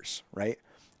inhibitors, right?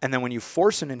 And then when you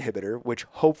force an inhibitor, which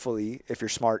hopefully, if you're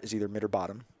smart, is either mid or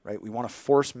bottom, right? We want to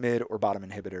force mid or bottom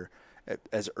inhibitor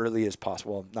as early as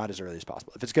possible. Well, not as early as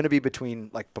possible. If it's going to be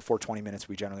before 20 minutes,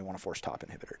 we generally want to force top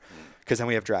inhibitor because then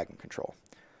we have dragon control.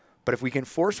 But if we can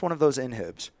force one of those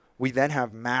inhibs, we then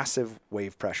have massive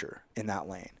wave pressure in that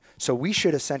lane. So we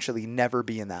should essentially never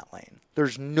be in that lane.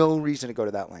 There's no reason to go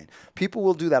to that lane. People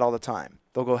will do that all the time.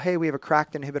 They'll go, hey, we have a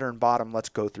cracked inhibitor in bottom. Let's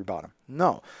go through bottom.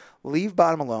 No. leave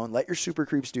bottom alone, let your super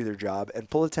creeps do their job, and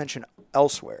pull attention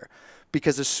elsewhere.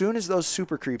 Because as soon as those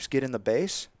super creeps get in the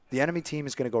base, the enemy team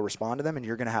is going to go respond to them, and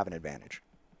you're going to have an advantage.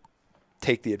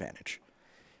 Take the advantage.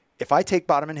 If I take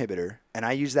bottom inhibitor and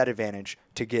I use that advantage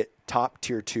to get top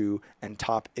tier 2 and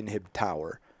top inhib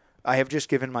tower, I have just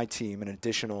given my team an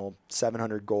additional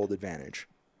 700 gold advantage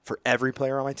for every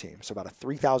player on my team. So about a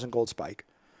 3,000 gold spike,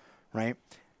 right?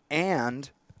 And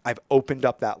I've opened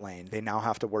up that lane. They now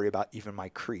have to worry about even my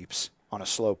creeps on a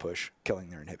slow push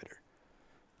killing their inhibitor.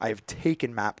 I have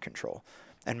taken map control.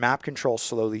 And map control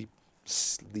slowly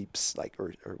sleeps, like,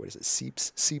 or what is it,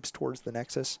 seeps towards the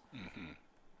Nexus. Mm-hmm.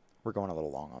 We're going a little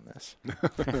long on this.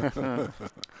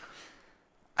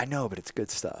 I know, but it's good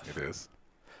stuff. It is.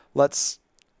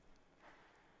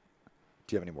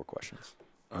 Do you have any more questions?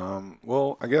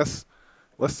 Well, I guess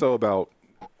less so about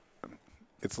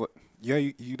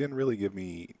you didn't really give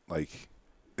me, like,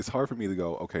 it's hard for me to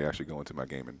go, okay, I should go into my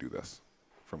game and do this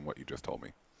from what you just told me,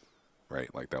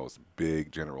 right? Like, that was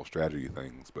big general strategy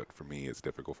things, but for me, it's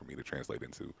difficult for me to translate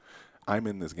into, I'm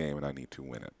in this game and I need to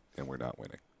win it, and we're not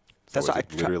winning. So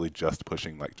it's literally just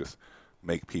pushing, like, just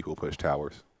make people push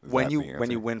towers. When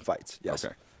you win fights, yes.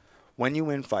 Okay. When you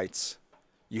win fights,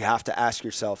 you have to ask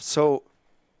yourself, so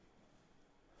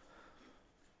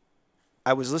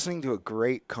I was listening to a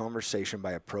great conversation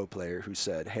by a pro player who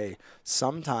said, hey,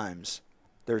 sometimes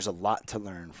there's a lot to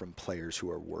learn from players who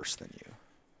are worse than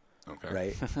you. Okay.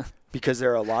 Right? Because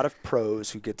there are a lot of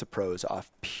pros who get to pros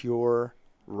off pure,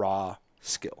 raw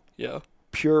skill. Yeah.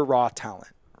 Pure, raw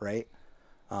talent, right?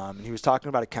 And he was talking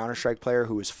about a Counter-Strike player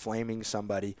who was flaming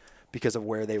somebody because of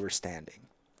where they were standing.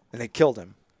 And they killed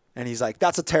him. And he's like,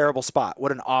 that's a terrible spot.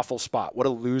 What an awful spot. What a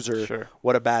loser. Sure.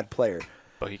 What a bad player.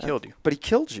 But he killed you. But he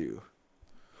killed you.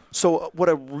 So what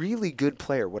a really good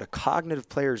player, what a cognitive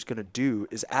player is going to do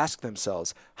is ask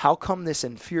themselves, how come this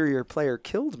inferior player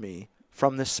killed me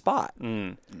from this spot?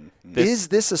 Is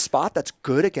this a spot that's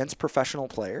good against professional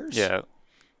players? Yeah.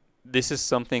 This is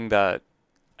something that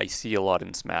I see a lot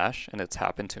in Smash, and it's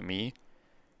happened to me,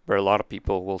 where a lot of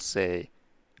people will say,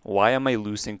 why am I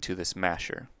losing to this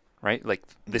masher? Right? Like,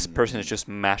 this person is just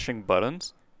mashing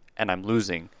buttons, and I'm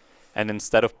losing. And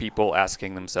instead of people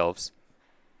asking themselves,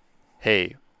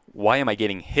 hey, why am I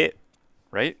getting hit?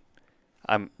 Right?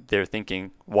 They're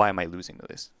thinking, why am I losing to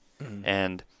this?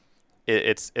 And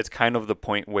it's kind of the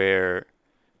point where,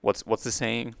 what's the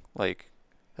saying? Like,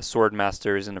 a sword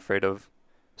master isn't afraid of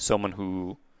someone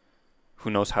who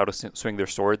knows how to swing their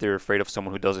sword. They're afraid of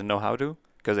someone who doesn't know how to,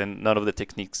 because then none of the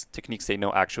techniques they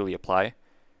know actually apply,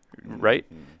 right?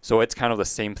 So it's kind of the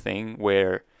same thing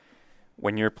where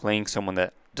when you're playing someone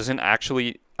that doesn't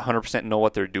actually 100% know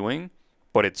what they're doing,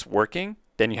 but it's working,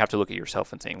 then you have to look at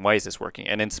yourself and saying, why is this working?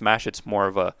 And in Smash, it's more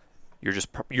of a,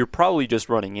 you're probably just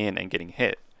running in and getting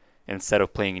hit instead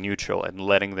of playing neutral and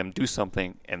letting them do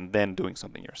something and then doing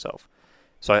something yourself.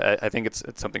 So I think it's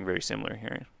something very similar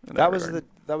here. That was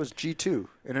G2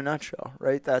 in a nutshell,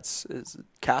 right? Is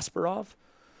Kasparov,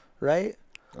 right?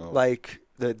 Oh. Like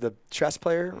the chess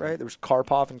player, right? There was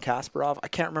Karpov and Kasparov. I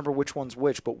can't remember which one's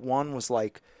which, but one was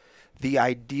like the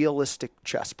idealistic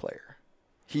chess player.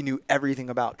 He knew everything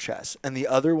about chess. And the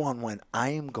other one went, I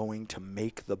am going to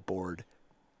make the board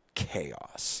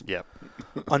chaos. Yep.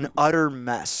 An utter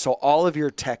mess. So all of your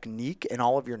technique and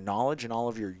all of your knowledge and all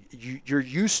of you're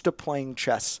used to playing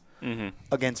chess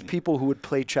against people who would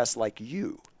play chess like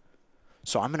you.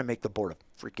 So I'm going to make the board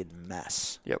a freaking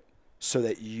mess. Yep. So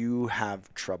that you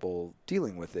have trouble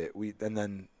dealing with it. And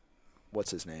then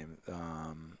what's his name?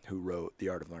 Who wrote The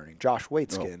Art of Learning? Josh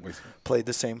Waitzkin played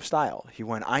the same style. He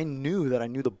went, I knew that I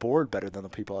knew the board better than the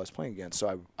people I was playing against,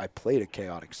 so I played a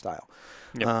chaotic style.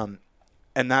 Yep.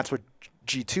 And that's what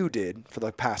G2 did for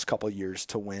the past couple of years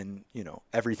to win,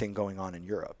 everything going on in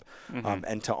Europe,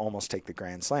 and to almost take the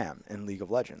Grand Slam in League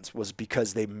of Legends, was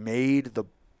because they made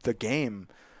the game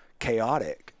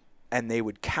chaotic, and they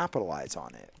would capitalize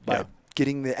on it by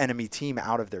getting the enemy team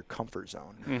out of their comfort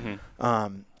zone.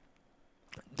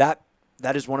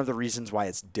 That is one of the reasons why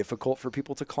it's difficult for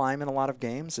people to climb in a lot of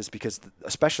games, is because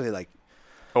especially like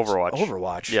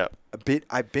Overwatch. Yeah.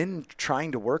 I've been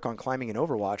trying to work on climbing in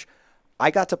Overwatch. I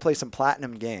got to play some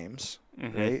platinum games,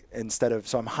 right?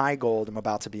 So I'm high gold. I'm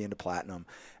about to be into platinum.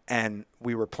 And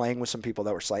we were playing with some people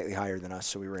that were slightly higher than us.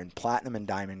 So we were in platinum and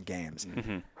diamond games.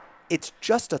 It's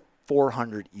just a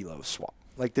 400 elo swap.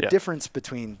 Like the difference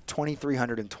between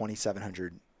 2300 and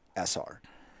 2700 SR.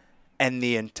 And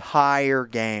the entire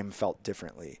game felt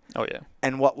differently. Oh, yeah.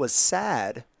 And what was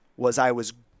sad was I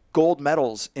was gold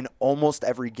medals in almost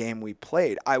every game we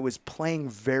played. I was playing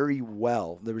very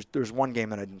well. There was one game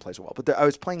that I didn't play so well, but I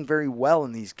was playing very well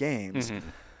in these games.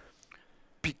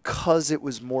 because it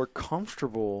was more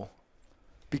comfortable,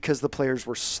 because the players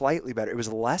were slightly better. It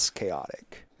was less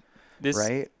chaotic,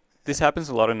 right? This happens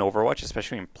a lot in Overwatch,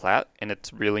 especially in Plat, and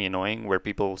it's really annoying where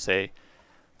people will say,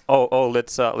 "Oh,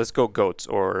 let's go goats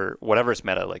or whatever's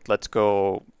meta. Like let's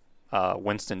go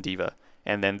Winston Diva,"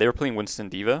 and then they're playing Winston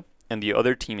Diva, and the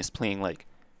other team is playing like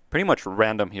pretty much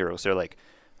random heroes. They're like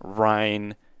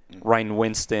Ryan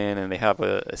Winston, and they have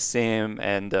a Sim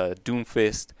and a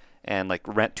Doomfist and like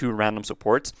two random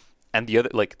supports, and the other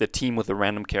like the team with the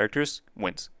random characters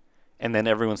wins, and then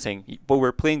everyone's saying, "But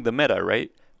we're playing the meta,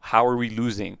 right? How are we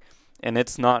losing?" And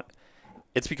it's not.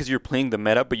 It's because you're playing the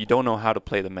meta, but you don't know how to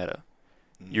play the meta.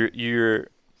 You're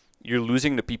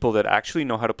losing the people that actually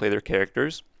know how to play their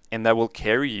characters, and that will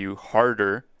carry you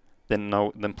harder than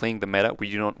playing the meta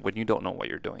when you don't know what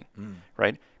you're doing,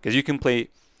 right? Because you can play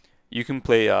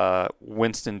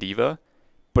Winston Diva,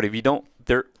 but if you don't,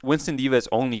 Winston Diva is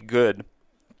only good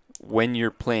when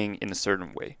you're playing in a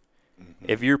certain way.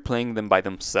 If you're playing them by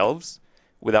themselves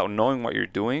without knowing what you're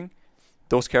doing,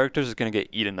 those characters are going to get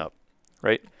eaten up,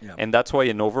 right? Yeah. And that's why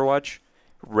in Overwatch,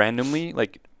 randomly,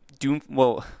 like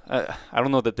I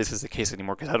don't know that this is the case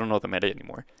anymore because I don't know the meta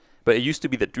anymore. But it used to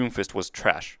be that Doomfist was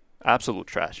trash, absolute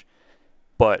trash.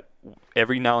 But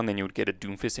every now and then you would get a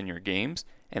Doomfist in your games,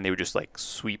 and they would just like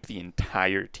sweep the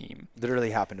entire team.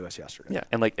 Literally happened to us yesterday. Yeah,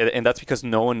 and that's because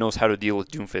no one knows how to deal with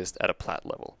Doomfist at a plat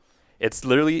level. It's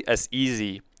literally as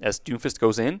easy as Doomfist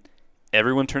goes in,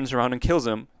 everyone turns around and kills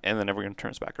him, and then everyone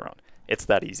turns back around. It's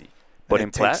that easy. But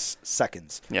in plat, takes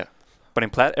seconds. Yeah. But in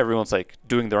plat, everyone's like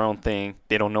doing their own thing.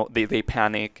 They don't know. They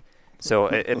panic. So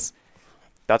it's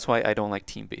that's why I don't like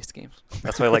team-based games.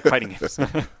 That's why I like fighting games.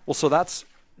 Well, so that's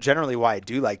generally why I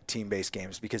do like team-based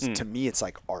games, because to me it's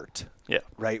like art. Yeah.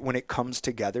 Right? When it comes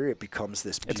together, it becomes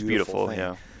this beautiful, it's beautiful thing.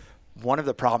 Yeah. One of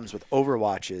the problems with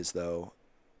Overwatch is, though,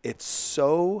 it's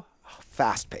so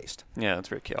fast-paced. Yeah, it's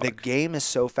very chaotic. The game is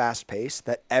so fast-paced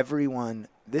that everyone,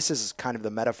 this is kind of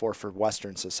the metaphor for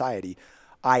Western society,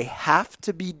 I have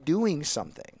to be doing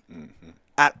something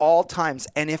at all times.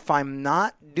 And if I'm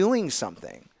not doing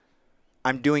something,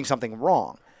 I'm doing something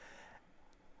wrong.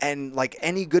 And like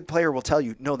any good player will tell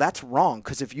you, no, that's wrong.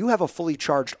 Because if you have a fully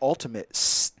charged ultimate,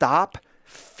 stop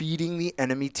feeding the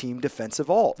enemy team defensive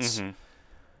ults.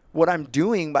 What I'm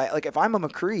doing if I'm a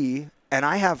McCree and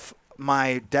I have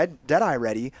my Deadeye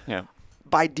ready,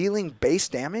 by dealing base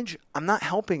damage, I'm not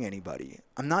helping anybody.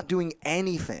 I'm not doing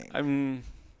anything.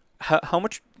 How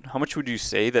much would you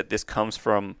say that this comes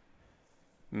from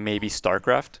maybe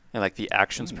StarCraft and like the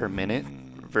actions per minute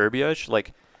verbiage?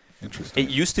 Like, interesting.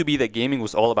 It used to be that gaming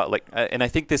was all about like, and I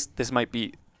think this might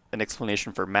be an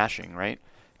explanation for mashing, right?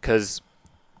 Because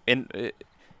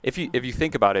if you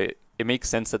think about it, it makes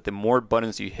sense that the more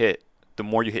buttons you hit, the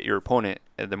more you hit your opponent,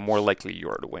 and the more likely you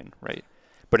are to win, right?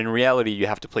 But in reality, you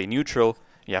have to play neutral.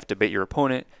 You have to bait your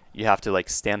opponent. You have to like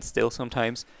stand still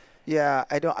sometimes. Yeah,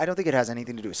 I don't think it has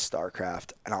anything to do with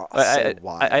StarCraft, and I'll say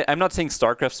why. I'm not saying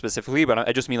StarCraft specifically, but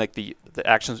I just mean like the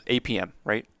actions APM,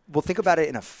 right? Well, think about it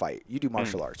in a fight. You do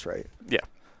martial arts, right? Yeah.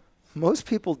 Most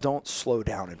people don't slow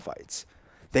down in fights.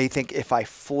 They think if I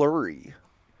flurry,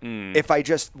 if I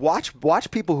just watch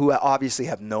people who obviously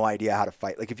have no idea how to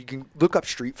fight. Like if you can look up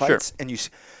street fights and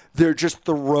they're just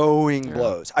throwing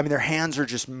blows. I mean, their hands are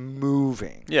just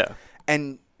moving. Yeah.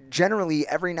 And generally,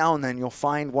 every now and then, you'll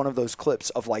find one of those clips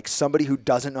of like somebody who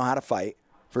doesn't know how to fight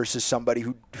versus somebody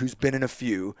who's been in a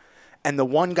few, and the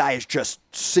one guy is just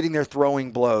sitting there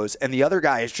throwing blows, and the other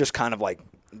guy is just kind of like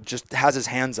just has his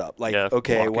hands up, like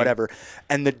okay, blocking. Whatever.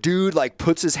 And the dude like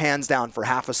puts his hands down for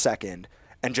half a second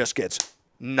and just gets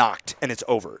knocked, and it's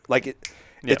over. Like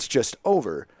it's just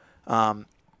over.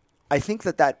 I think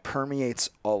that permeates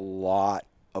a lot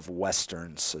of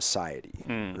Western society,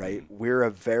 right? We're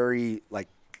a very like.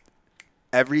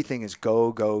 Everything is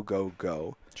go, go, go,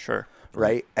 go. Sure.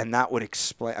 Right? And that would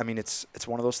explain, I mean, it's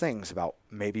one of those things about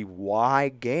maybe why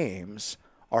games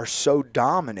are so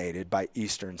dominated by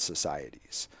Eastern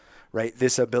societies, right?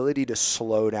 This ability to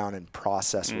slow down and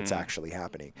process what's actually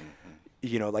happening.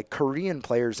 You know, like Korean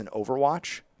players in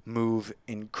Overwatch move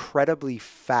incredibly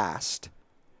fast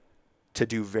to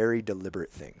do very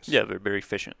deliberate things. Yeah, they're very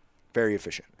efficient. Very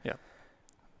efficient. Yeah.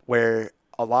 Where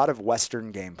a lot of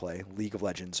Western gameplay, League of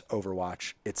Legends,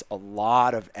 Overwatch, it's a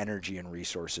lot of energy and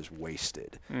resources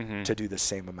wasted to do the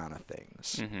same amount of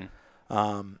things.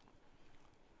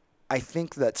 I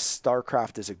think that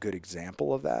StarCraft is a good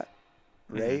example of that,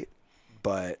 right?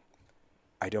 But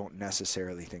I don't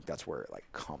necessarily think that's where it like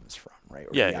comes from, right?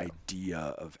 Or the idea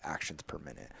of actions per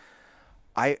minute.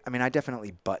 I mean, I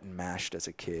definitely button mashed as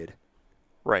a kid.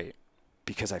 Right.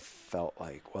 Because I felt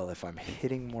like, well, if I'm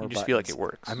hitting more buttons, just feel like it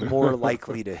works. I'm more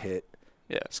likely to hit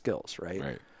skills,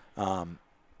 right? Right.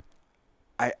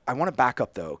 I want to back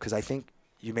up, though, because I think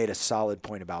you made a solid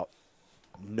point about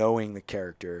knowing the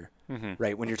character,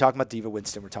 right? When you're talking about Diva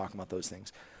Winston, we're talking about those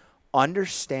things.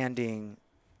 Understanding,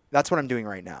 that's what I'm doing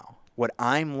right now. What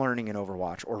I'm learning in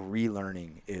Overwatch or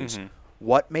relearning is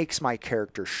what makes my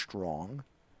character strong.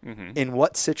 In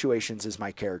what situations is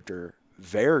my character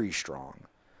very strong?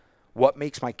 What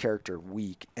makes my character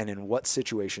weak? And in what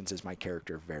situations is my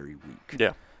character very weak?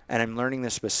 Yeah. And I'm learning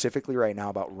this specifically right now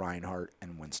about Reinhardt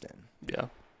and Winston. Yeah.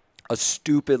 A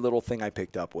stupid little thing I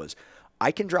picked up was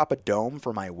I can drop a dome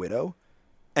for my Widow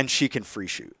and she can free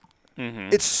shoot.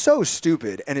 It's so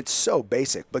stupid and it's so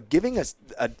basic, but giving us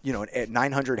a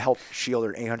 900 health shield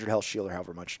or 800 health shield or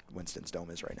however much Winston's dome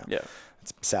is right now. Yeah.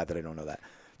 It's sad that I don't know that.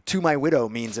 To my Widow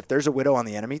means if there's a Widow on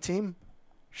the enemy team,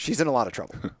 she's in a lot of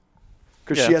trouble.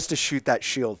 Because she has to shoot that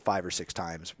shield 5 or 6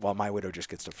 times while my Widow just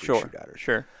gets to free shoot at her.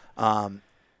 Sure.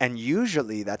 And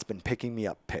usually that's been picking me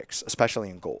up picks,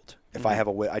 especially in gold. If I have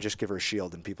I just give her a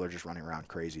shield and people are just running around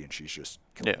crazy and she's just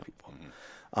killing people.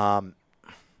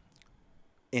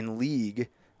 In League,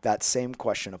 that same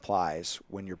question applies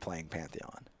when you're playing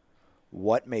Pantheon.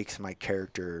 What makes my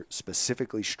character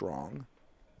specifically strong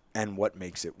and what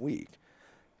makes it weak?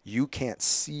 You can't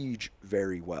siege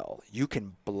very well. You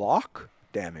can block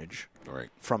damage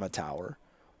from a tower,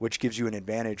 which gives you an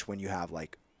advantage when you have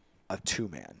like a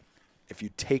 2-man. If you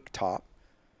take top,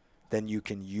 then you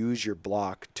can use your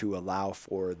block to allow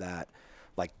for that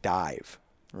like dive,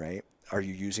 right? Are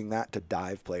you using that to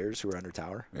dive players who are under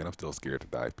tower? Man, I'm still scared to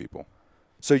dive people.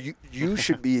 So you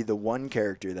should be the one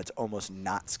character that's almost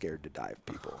not scared to dive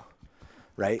people,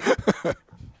 right?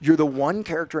 You're the one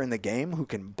character in the game who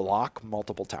can block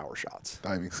multiple tower shots.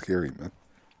 Diving's scary, man.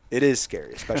 It is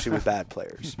scary, especially with bad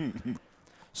players.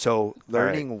 So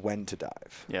learning when to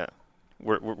dive. Yeah.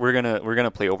 We're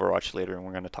gonna play Overwatch later and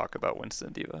we're gonna talk about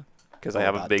Winston Diva because I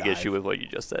have a big issue with what you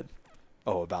just said.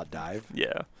 Oh, about dive?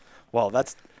 Yeah. Well,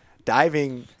 that's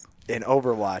diving in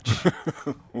Overwatch.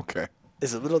 Okay.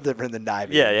 Is a little different than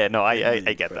diving. Yeah. No, I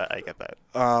get that. I get that.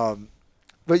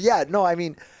 But yeah, no, I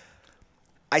mean,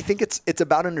 I think it's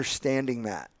about understanding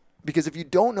that. Because if you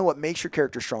don't know what makes your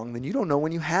character strong, then you don't know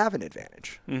when you have an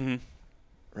advantage.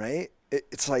 Right?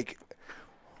 It's like,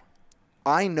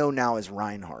 I know now as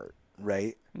Reinhardt,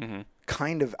 right?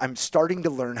 Kind of, I'm starting to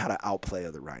learn how to outplay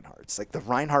other Reinhardts. Like the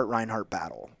Reinhardt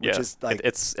battle, which is like...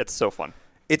 It's so fun.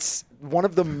 It's one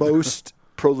of the most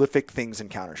prolific things in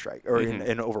Counter-Strike, or in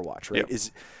Overwatch, right?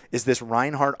 Yep. Is this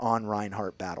Reinhardt on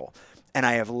Reinhardt battle. And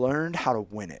I have learned how to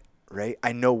win it, right?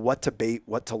 I know what to bait,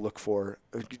 what to look for.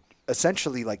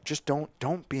 Essentially, like, just don't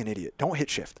be an idiot. Don't hit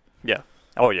shift. Yeah.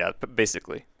 Oh yeah,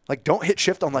 basically. Like, don't hit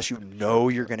shift unless you know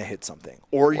you're going to hit something.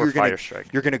 Or you're going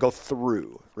to go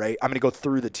through, right? I'm going to go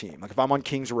through the team. Like, if I'm on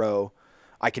King's Row,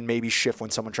 I can maybe shift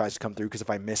when someone tries to come through, because if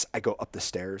I miss, I go up the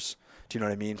stairs. Do you know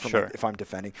what I mean? Sure. Like, if I'm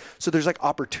defending. So there's, like,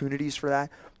 opportunities for that.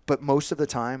 But most of the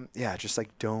time, yeah, just,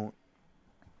 like, don't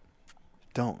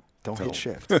hit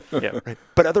shift. Yeah. Right?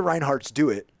 But other Reinhardts do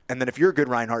it. And then if you're a good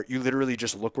Reinhardt, you literally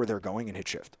just look where they're going and hit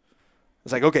shift.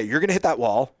 It's like, okay, you're going to hit that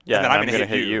wall. Yeah, and then I'm going to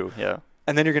hit you. Yeah.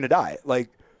 And then you're going to die. Like,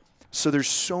 so there's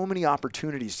so many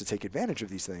opportunities to take advantage of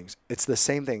these things. It's the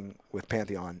same thing with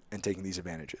Pantheon and taking these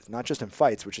advantages, not just in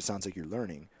fights, which it sounds like you're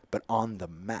learning, but on the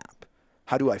map.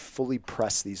 How do I fully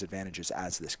press these advantages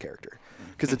as this character?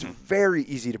 Because it's very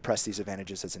easy to press these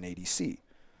advantages as an ADC,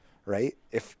 right?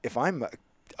 If I'm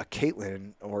a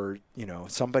Caitlyn or,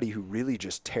 somebody who really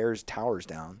just tears towers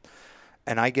down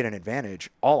and I get an advantage,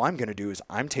 all I'm going to do is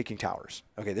I'm taking towers.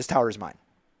 Okay, this tower is mine.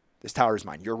 This tower is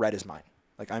mine. Your red is mine.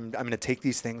 Like, I'm going to take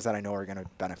these things that I know are going to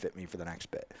benefit me for the next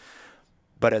bit.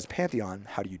 But as Pantheon,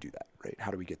 how do you do that, right?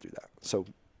 How do we get through that? So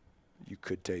you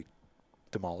could take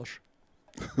Demolish,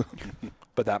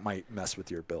 but that might mess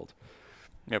with your build.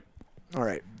 Yep. All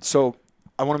right. So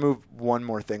I want to move one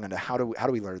more thing onto how do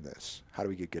we learn this? How do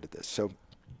we get good at this? So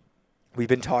we've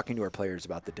been talking to our players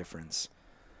about the difference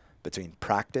between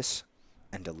practice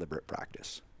and deliberate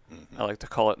practice. I like to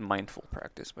call it mindful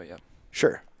practice, but yeah.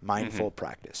 Sure. Mindful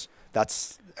practice.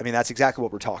 That's exactly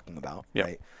what we're talking about, Yep.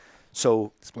 right?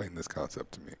 So Explain this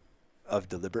concept to me. Of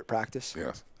deliberate practice?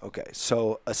 Yes. Okay.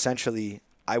 So essentially,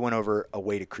 I went over a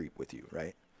way to creep with you,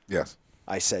 right? Yes.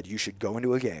 I said you should go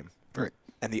into a game, Right.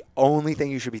 and the only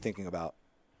thing you should be thinking about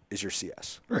is your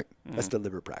CS. Right. That's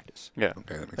deliberate practice. Yeah.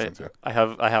 Okay, that makes sense. Yeah. I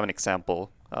have an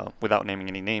example without naming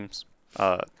any names.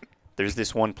 There's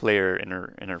this one player in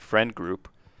her friend group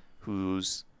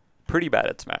who's pretty bad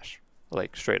at Smash,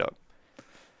 like straight up.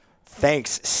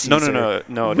 Thanks, Cesar.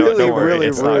 No, Really, don't worry. really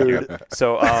It's rude. not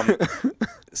you.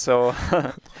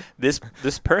 So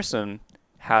this person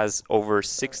has over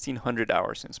 1,600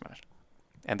 hours in Smash.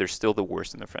 and they're still the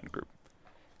worst in the friend group.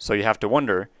 So you have to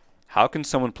wonder, how can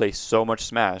someone play so much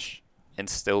Smash and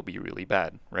still be really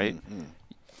bad, right? Mm-hmm.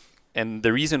 And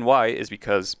the reason why is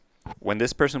because when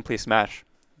this person plays Smash,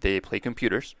 they play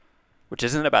computers, which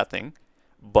isn't a bad thing,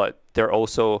 but they're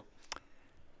also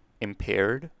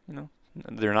impaired,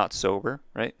 they're not sober,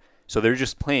 right? So they're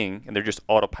just playing and they're just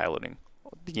autopiloting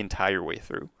the entire way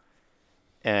through.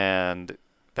 And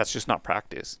that's just not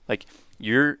practice. Like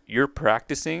you're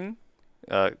practicing,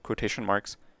 quotation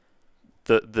marks,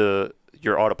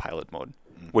 your autopilot mode,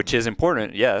 which is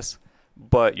important, yes,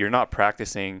 but you're not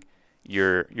practicing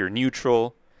your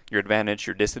neutral, your advantage,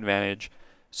 your disadvantage.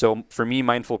 So for me,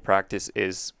 mindful practice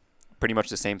is pretty much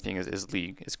the same thing as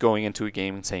League. It's going into a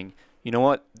game and saying, you know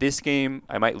what, this game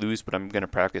I might lose, but I'm going to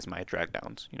practice my drag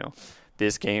downs.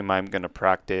 This game I'm going to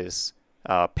practice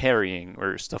parrying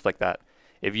or stuff like that.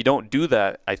 If you don't do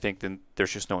that, I think then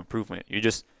there's just no improvement. You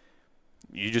just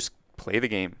play the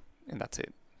game and that's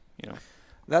it.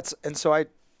 So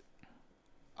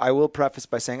I will preface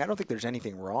by saying I don't think there's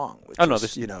anything wrong with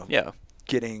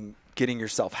getting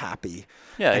yourself happy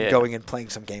and going and playing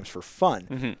some games for fun.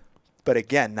 Mm-hmm. But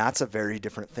again, that's a very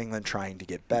different thing than trying to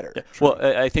get better. Yeah. Well,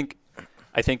 I think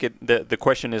the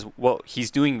question is, well,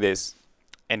 he's doing this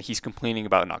and he's complaining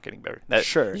about not getting better.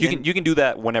 Sure. You can do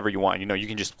that whenever you want. You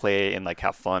can just play and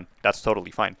have fun. That's totally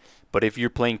fine. But if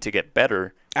you're playing to get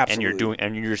better, absolutely,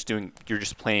 and you're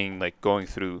just playing going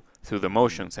through the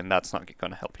motions, and that's not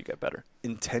going to help you get better.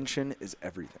 Intention is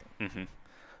everything.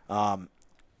 Mm-hmm.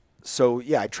 So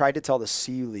yeah, I tried to tell the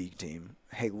C League team,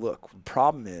 hey, look, the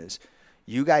problem is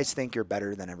you guys think you're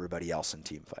better than everybody else in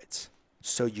team fights.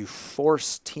 So you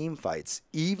force team fights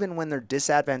even when they're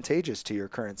disadvantageous to your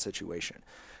current situation,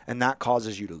 and that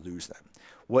causes you to lose them.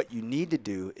 What you need to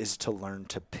do is to learn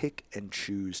to pick and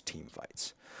choose team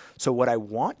fights. So what I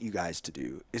want you guys to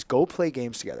do is go play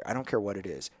games together. I don't care what it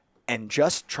is. And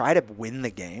just try to win the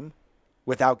game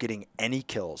without getting any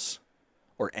kills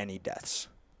or any deaths.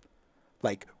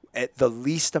 At the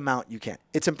least amount you can.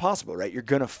 It's impossible, right? You're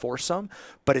going to force some,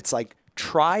 but it's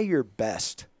try your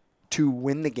best to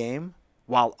win the game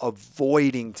while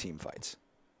avoiding team fights.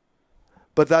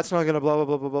 But that's not going to blah, blah,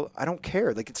 blah, blah, blah. I don't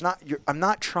care. I'm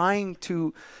not trying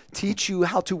to teach you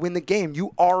how to win the game.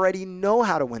 You already know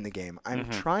how to win the game. I'm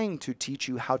trying to teach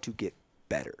you how to get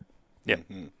better. Yeah.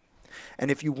 Mm-hmm.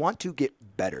 And if you want to get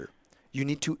better, you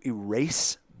need to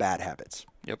erase bad habits.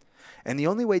 Yep. And the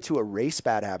only way to erase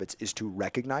bad habits is to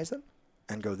recognize them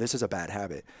and go, this is a bad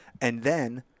habit. And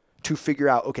then to figure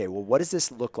out, okay, well, what does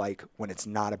this look like when it's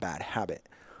not a bad habit?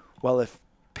 Well, if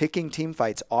picking team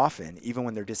fights often, even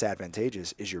when they're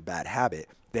disadvantageous, is your bad habit,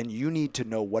 then you need to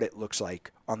know what it looks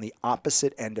like on the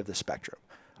opposite end of the spectrum,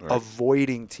 right.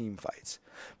 Avoiding team fights.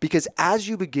 Because as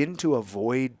you begin to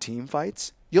avoid team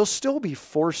fights, you'll still be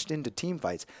forced into team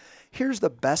fights. Here's the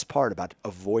best part about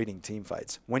avoiding team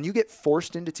fights. When you get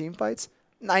forced into team fights,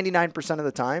 99% of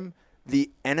the time, the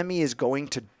enemy is going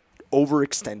to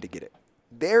overextend to get it.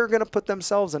 They're going to put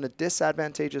themselves in a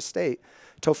disadvantageous state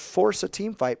to force a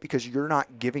team fight because you're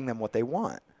not giving them what they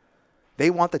want. They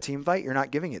want the team fight, you're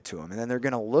not giving it to them. And then they're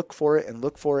going to look for it and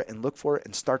look for it and look for it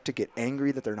and start to get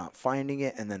angry that they're not finding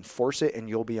it and then force it, and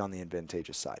you'll be on the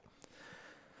advantageous side.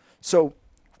 So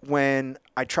when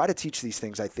I try to teach these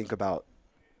things, I think about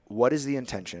what is the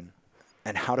intention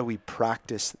and how do we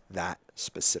practice that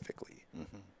specifically?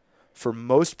 Mm-hmm. For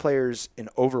most players in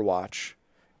Overwatch,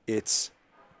 it's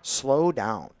slow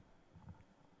down.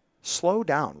 Slow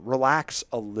down. Relax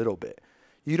a little bit.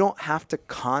 You don't have to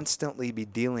constantly be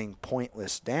dealing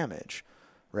pointless damage,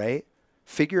 right?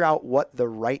 Figure out what the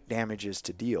right damage is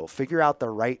to deal. Figure out the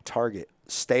right target.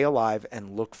 Stay alive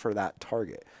and look for that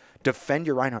target. Defend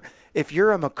your Reinhardt. If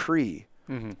you're a McCree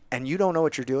and you don't know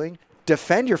what you're doing,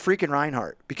 defend your freaking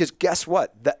Reinhardt, because guess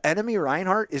what? The enemy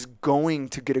Reinhardt is going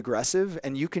to get aggressive,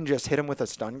 and you can just hit him with a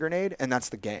stun grenade, and that's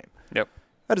the game. Yep.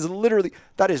 That is literally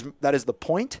that is the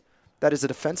point. That is a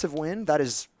defensive win. That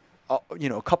is a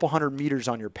couple hundred meters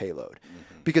on your payload.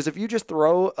 Because if you just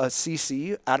throw a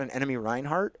CC at an enemy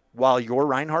Reinhardt while your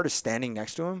Reinhardt is standing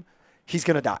next to him, he's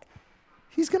gonna die.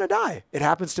 He's gonna die. It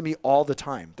happens to me all the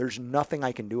time. There's nothing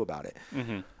I can do about it,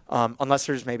 unless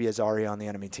there's maybe a Zarya on the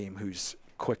enemy team who's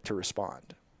quick to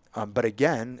respond. But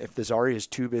again, if the Zarya is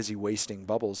too busy wasting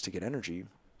bubbles to get energy,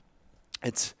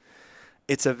 it's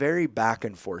a very back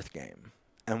and forth game.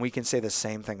 And we can say the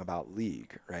same thing about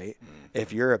League, right?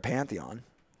 If you're a Pantheon,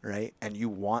 right, and you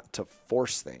want to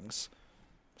force things,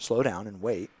 slow down and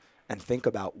wait and think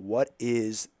about what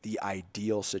is the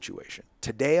ideal situation.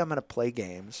 Today I'm going to play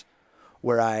games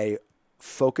where I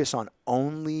focus on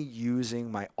only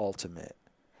using my ultimate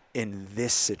in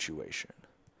this situation.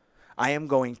 I am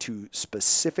going to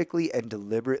specifically and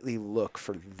deliberately look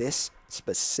for this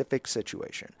specific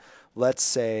situation. Let's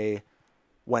say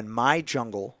when my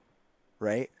jungle,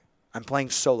 right? I'm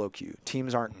playing solo queue.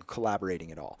 Teams aren't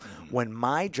collaborating at all. When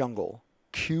my jungle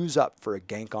queues up for a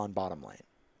gank on bottom lane,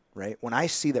 right? When I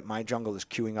see that my jungle is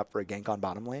queuing up for a gank on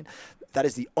bottom lane, that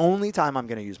is the only time I'm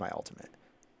going to use my ultimate.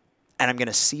 And I'm going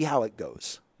to see how it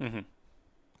goes. Mm-hmm.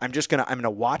 I'm going to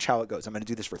watch how it goes. I'm going to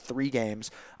do this for 3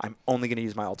 games. I'm only going to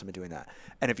use my ultimate doing that.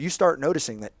 And if you start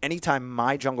noticing that anytime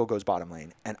my jungle goes bottom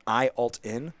lane and I ult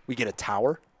in, we get a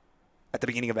tower at the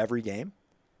beginning of every game,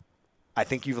 I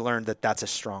think you've learned that that's a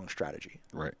strong strategy.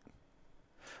 Right.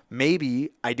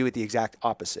 Maybe I do it the exact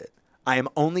opposite. I am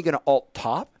only going to ult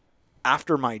top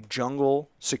after my jungle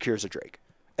secures a Drake.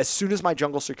 As soon as my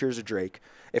jungle secures a Drake,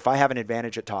 if I have an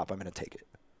advantage at top, I'm going to take it.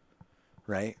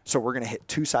 Right? So we're going to hit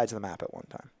 2 sides of the map at one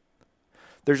time.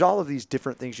 There's all of these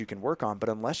different things you can work on, but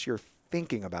unless you're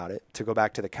thinking about it, to go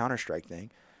back to the Counter-Strike thing,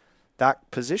 that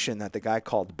position that the guy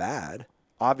called bad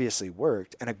obviously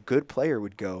worked, and a good player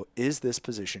would go, is this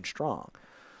position strong?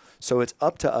 So it's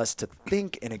up to us to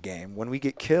think in a game, when we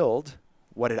get killed,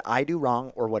 what did I do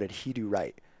wrong or what did he do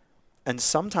right? And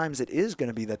sometimes it is going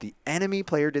to be that the enemy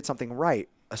player did something right,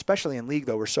 especially in League,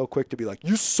 though. We're so quick to be like,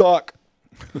 you suck.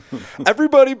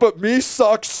 Everybody but me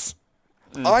sucks.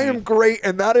 I am great,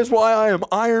 and that is why I am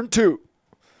Iron 2.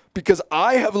 Because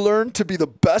I have learned to be the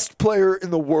best player in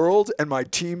the world, and my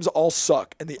teams all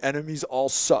suck, and the enemies all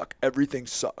suck. Everything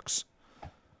sucks.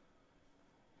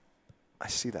 I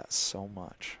see that so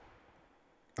much.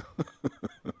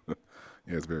 Yeah,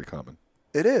 it's very common.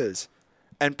 It is.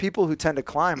 And people who tend to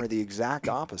climb are the exact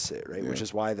opposite, right? Yeah. Which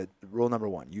is why the rule number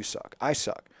 1, you suck. I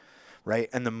suck.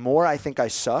 Right? And the more I think I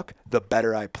suck, the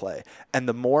better I play. And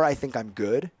the more I think I'm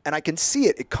good, and I can see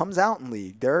it. It comes out in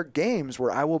League. There are games where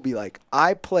I will be like,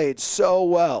 I played so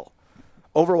well.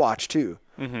 Overwatch, too.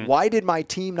 Mm-hmm. Why did my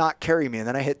team not carry me? And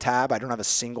then I hit tab. I don't have a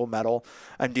single medal.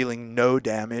 I'm dealing no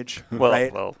damage.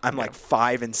 Right? I'm like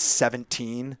 5 and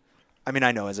 17. I mean,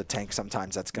 I know as a tank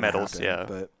sometimes that's going to happen. Yeah.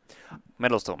 But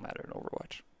medals don't matter in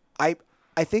Overwatch.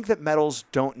 I think that medals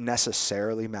don't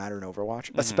necessarily matter in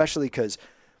Overwatch, especially because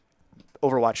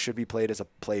Overwatch should be played as a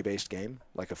play-based game,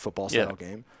 like a football-style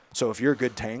game. So if you're a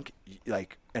good tank,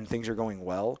 and things are going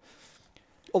well,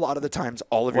 a lot of the times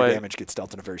all of your damage gets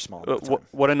dealt in a very small amount of time.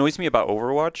 What annoys me about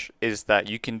Overwatch is that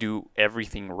you can do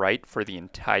everything right for the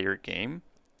entire game,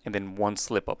 and then one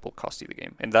slip-up will cost you the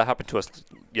game. And that happened to us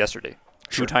yesterday.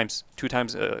 Sure.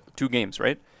 Two games,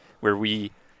 right? Where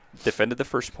we defended the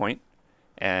first point,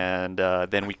 and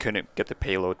then we couldn't get the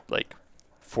payload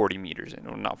 40 meters in.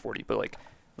 Or not 40, but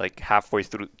like halfway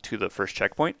through to the first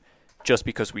checkpoint, just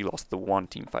because we lost the one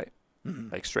team fight,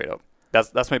 straight up.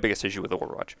 That's my biggest issue with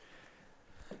Overwatch.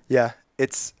 Yeah,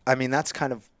 that's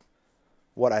kind of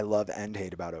what I love and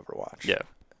hate about Overwatch. Yeah.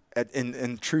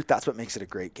 In truth, that's what makes it a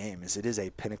great game. Is it is a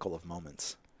pinnacle of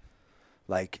moments.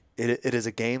 Like it is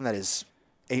a game that is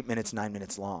 8 minutes, 9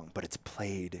 minutes long, but it's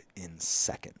played in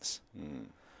seconds.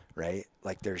 Right?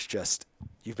 Like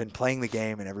you've been playing the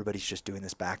game and everybody's just doing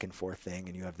this back and forth thing,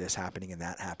 and you have this happening and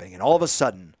that happening, and all of a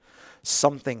sudden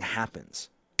something happens.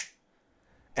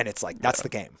 And it's like, that's the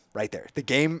game right there. The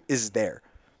game is there.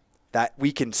 That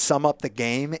we can sum up the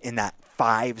game in that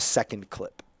 5-second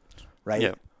clip, right?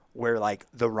 Yeah. Where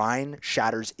the Rhine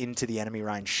shatters into the enemy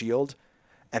Rhine shield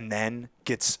and then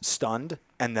gets stunned,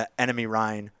 and the enemy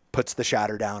Rhine puts the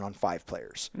shatter down on 5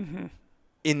 players.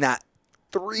 In that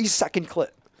 3-second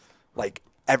clip,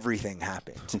 everything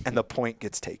happened and the point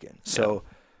gets taken. So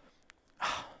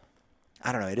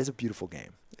I don't know. It is a beautiful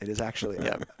game. It is actually.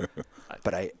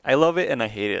 But I love it and I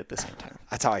hate it at the same time.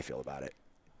 That's how I feel about it.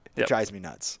 It drives me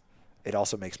nuts. It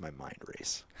also makes my mind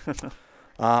race.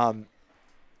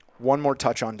 One more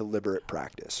touch on deliberate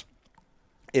practice.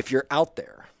 If you're out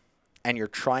there and you're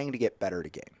trying to get better at a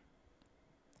game,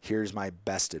 here's my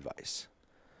best advice.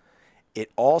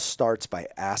 It all starts by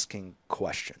asking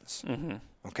questions.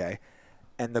 Okay?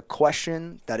 And the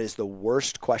question that is the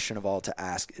worst question of all to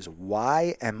ask is,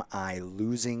 why am I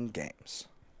losing games?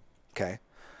 Okay?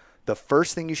 The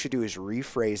first thing you should do is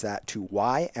rephrase that to,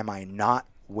 why am I not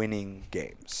winning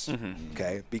games?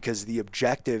 Okay? Because the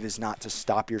objective is not to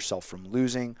stop yourself from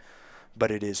losing, but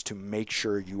it is to make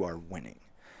sure you are winning.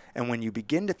 And when you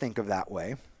begin to think of that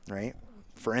way, right?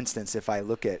 For instance, if I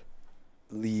look at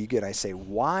League and I say,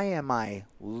 why am I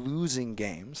losing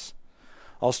games?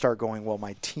 I'll start going, well,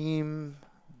 my team,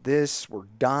 we're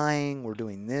dying, we're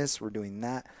doing this, we're doing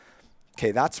that.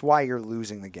 Okay, that's why you're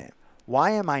losing the game.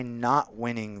 Why am I not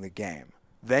winning the game?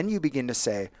 Then you begin to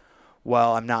say,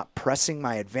 Well, I'm not pressing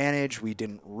my advantage. We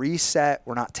didn't reset.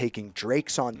 We're not taking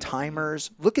drakes on timers.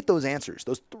 Look at those answers,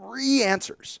 those 3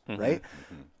 answers, right?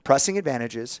 Pressing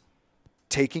advantages,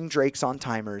 taking drakes on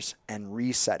timers, and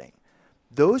resetting.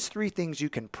 Those 3 things you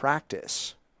can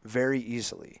practice very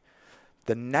easily.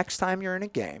 The next time you're in a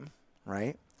game,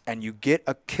 right, and you get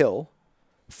a kill,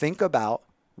 think about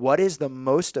what is the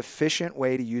most efficient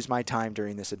way to use my time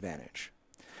during this advantage.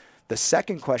 The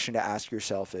second question to ask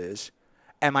yourself is,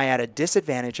 am I at a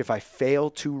disadvantage if I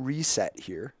fail to reset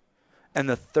here? And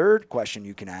the third question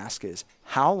you can ask is,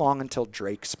 how long until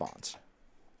Drake spawns?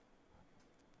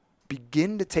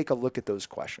 Begin to take a look at those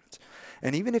questions.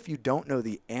 And even if you don't know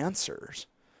the answers,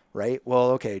 right?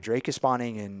 Well, okay, Drake is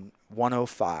spawning in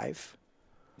 105.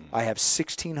 I have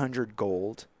 1,600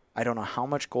 gold. I don't know how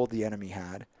much gold the enemy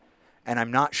had. And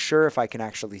I'm not sure if I can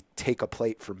actually take a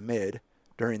plate from mid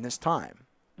during this time.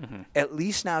 At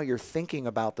least now you're thinking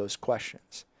about those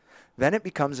questions. Then it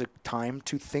becomes a time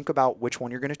to think about which one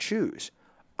you're going to choose.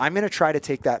 I'm going to try to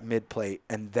take that mid plate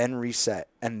and then reset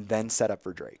and then set up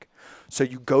for Drake. So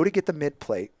you go to get the mid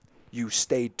plate, you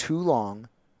stay too long,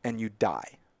 and you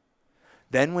die.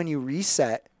 Then when you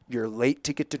reset, you're late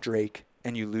to get to Drake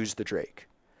and you lose the Drake.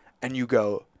 And you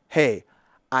go, hey,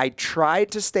 I tried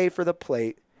to stay for the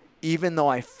plate even though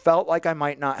I felt like I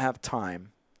might not have time,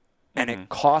 and it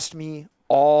cost me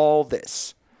all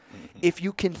this. If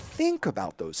you can think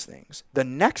about those things, the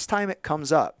next time it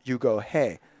comes up, you go,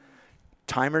 hey,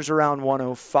 timer's around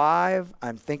 105.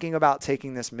 I'm thinking about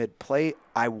taking this mid plate.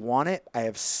 I want it. I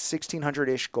have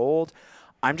 1,600-ish gold.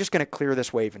 I'm just going to clear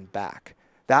this wave and back.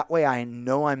 That way I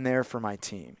know I'm there for my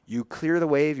team. You clear the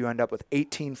wave. You end up with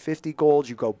 1,850 gold.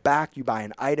 You go back. You buy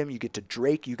an item. You get to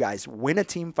Drake. You guys win a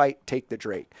team fight. Take the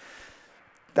Drake.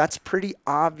 That's pretty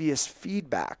obvious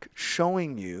feedback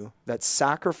showing you that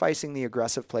sacrificing the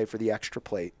aggressive play for the extra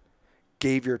plate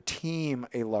gave your team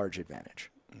a large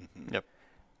advantage. Yep.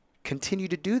 Continue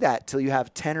to do that till you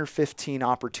have 10 or 15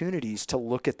 opportunities to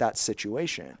look at that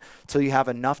situation, till you have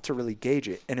enough to really gauge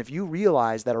it. And if you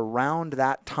realize that around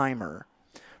that timer,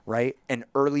 right, and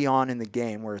early on in the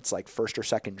game where it's like first or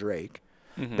second Drake,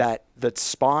 that the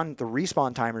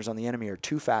respawn timers on the enemy are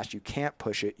too fast. You can't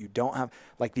push it. You don't have,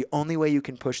 like, the only way you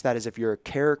can push that is if you're a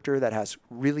character that has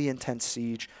really intense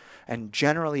siege, and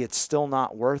generally it's still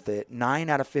not worth it. 9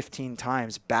 out of 15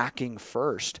 times backing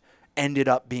first ended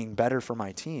up being better for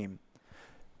my team.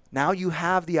 Now you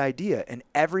have the idea, and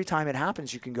every time it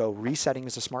happens, you can go, resetting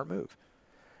is a smart move.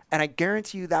 And I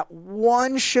guarantee you that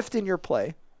one shift in your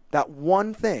play, that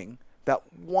one thing, that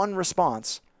one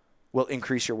response will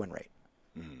increase your win rate.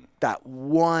 That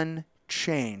one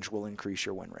change will increase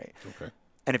your win rate. Okay.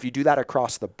 And if you do that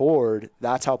across the board,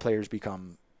 that's how players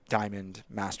become diamond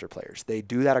master players. They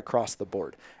do that across the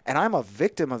board. And I'm a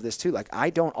victim of this too. Like,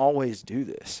 I don't always do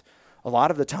this. A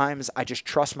lot of the times I just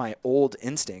trust my old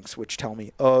instincts, which tell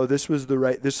me, oh, this is the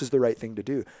right thing to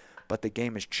do. But the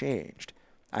game has changed.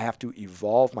 I have to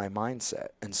evolve my mindset.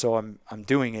 And so I'm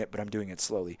doing it, but I'm doing it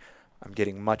slowly. I'm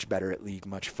getting much better at League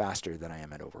much faster than I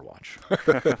am at Overwatch.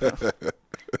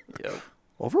 Yep.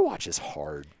 Overwatch is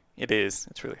hard. It is.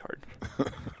 It's really hard.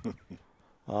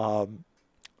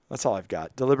 That's all I've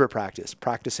got. Deliberate practice.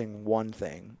 Practicing one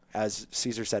thing. As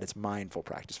Cesar said, it's mindful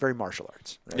practice. Very martial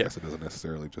arts. Right? Yes, it doesn't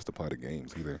necessarily just apply to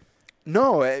games either.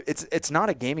 No, it's not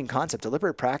a gaming concept.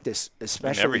 Deliberate practice,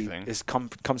 especially,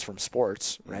 comes from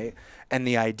sports, right? And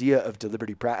the idea of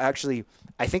deliberate practice, actually,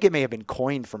 I think it may have been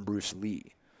coined from Bruce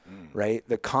Lee, right?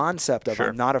 The concept of,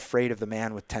 I'm not afraid of the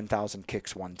man with 10,000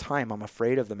 kicks one time. I'm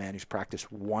afraid of the man who's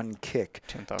practiced one kick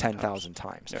 10,000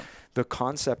 times. Yeah. The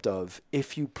concept of,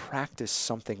 if you practice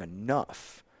something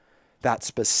enough, that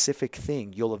specific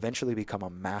thing, you'll eventually become a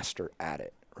master at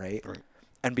it, right?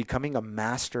 And becoming a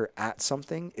master at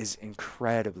something is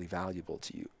incredibly valuable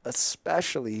to you,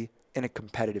 especially in a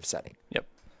competitive setting. Yep,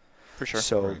 for sure.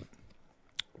 So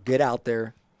get out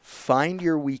there, find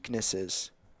your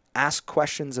weaknesses, ask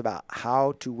questions about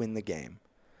how to win the game,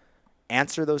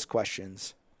 answer those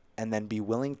questions, and then be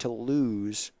willing to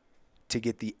lose to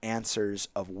get the answers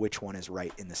of which one is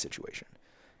right in the situation.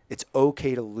 It's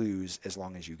okay to lose as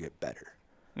long as you get better.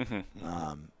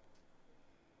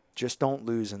 Just don't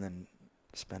lose and then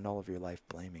spend all of your life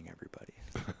blaming everybody.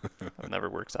 It never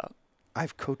works out.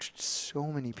 I've coached so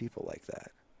many people like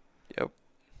that. Yep.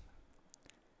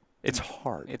 It's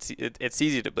hard. It's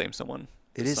easy to blame someone.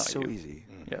 It is so easy.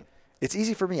 Yeah. It's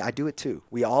easy for me. I do it too.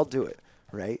 We all do it,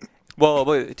 right? Well,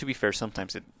 but to be fair,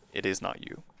 sometimes it is not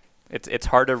you. It's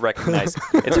hard to recognize.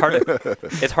 it's hard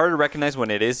to recognize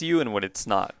when it is you and when it's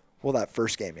not. Well, that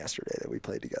first game yesterday that we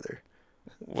played together,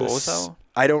 What was that?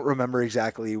 I don't remember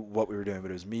exactly what we were doing,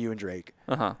 but it was me, you, and Drake.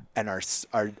 Uh-huh. And our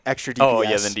extra DPS Oh,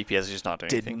 yeah, then DPS is just not doing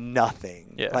did anything.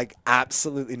 nothing. Yeah. Like,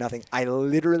 absolutely nothing. I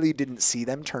literally didn't see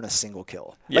them turn a single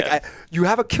kill. Yeah. Like, you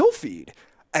have a kill feed,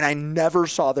 and I never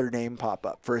saw their name pop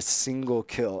up for a single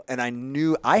kill. And I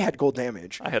knew I had gold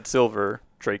damage. I had silver.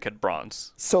 Drake had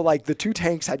bronze. So, like, the two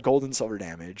tanks had gold and silver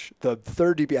damage. The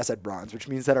third DPS had bronze, which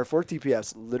means that our fourth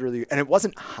DPS literally, and it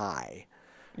wasn't high.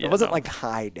 Yeah, it wasn't no. like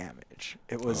high damage.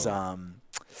 It was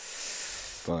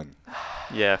Fun.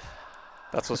 Yeah.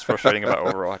 That's what's frustrating about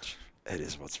Overwatch. It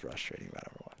is what's frustrating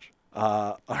about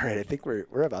Overwatch. All right, I think we're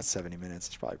about 70 minutes.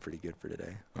 It's probably pretty good for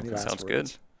today. Any Okay, last sounds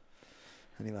words?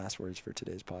 good. Any last words for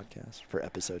today's podcast for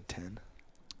episode 10?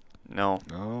 No.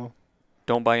 No.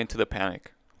 Don't buy into the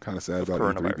panic. Kind of sad Of about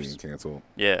E3 coronavirus. being canceled.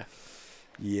 Yeah.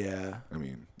 Yeah. I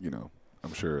mean,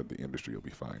 I'm sure the industry will be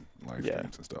fine, live Yeah.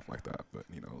 streams and stuff like that. But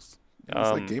it's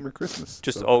like gamer Christmas.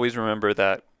 Just so. always remember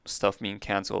that stuff being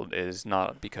canceled is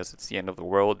not because it's the end of the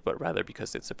world, but rather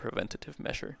because it's a preventative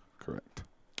measure. Correct.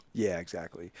 Yeah,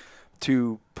 exactly.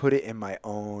 To put it in my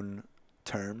own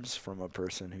terms from a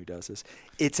person who does this,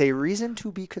 it's a reason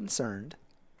to be concerned,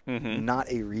 Mm-hmm. not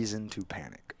a reason to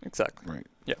panic. Exactly. Right.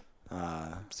 Yeah.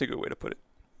 It's a good way to put it.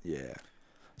 Yeah.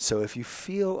 So if you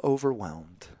feel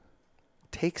overwhelmed,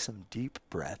 take some deep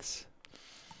breaths.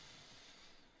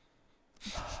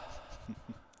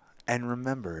 And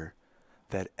remember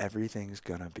that everything's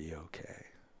going to be okay.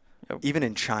 Yep. Even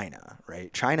in China,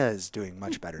 right? China is doing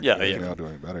much better. Yeah, Like, yeah. Now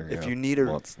doing better. If yeah, you need a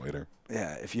months later.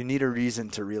 Yeah, if you need a reason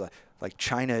to realize, like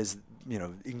China is,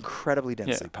 incredibly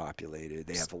densely Yeah. populated.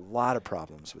 They have a lot of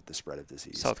problems with the spread of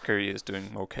disease. South Korea is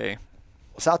doing okay.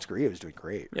 South Korea is doing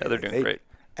great. Yeah, right? they're Like, doing great.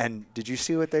 And did you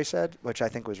see what they said, which I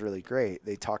think was really great?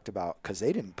 They talked about, because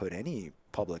they didn't put any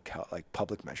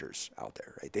public measures out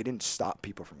there, right? They didn't stop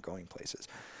people from going places.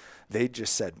 They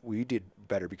just said we did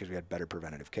better because we had better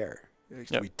preventative care.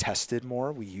 Yep. We tested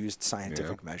more. We used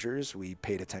scientific measures. We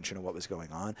paid attention to what was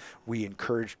going on. We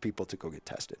encouraged people to go get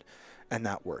tested, and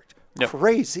that worked. Yep.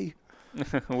 Crazy.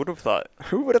 Who would have thought?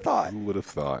 Who would have thought? Who would have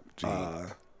thought? Gee.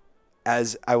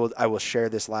 As I will share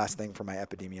this last thing from my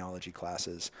epidemiology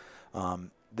classes.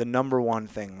 The number one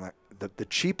thing, the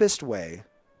cheapest way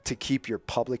to keep your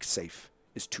public safe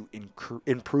is to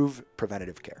improve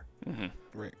preventative care. Mm-hmm.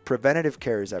 Right. Preventative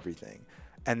care is everything.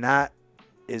 And that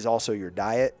is also your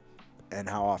diet and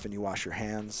how often you wash your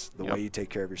hands, the way you take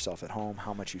care of yourself at home,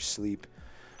 how much you sleep,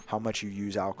 how much you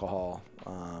use alcohol.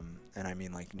 And I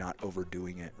mean, like, not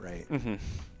overdoing it, right? Mm-hmm.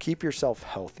 Keep yourself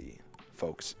healthy,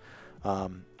 folks.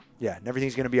 And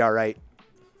everything's going to be all right.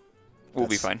 We'll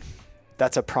be fine.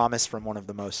 That's a promise from one of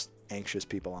the most anxious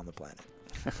people on the planet.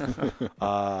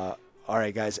 All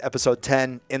right, guys. Episode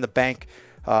 10 in the bank.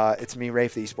 It's me,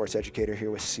 Rafe, the esports educator,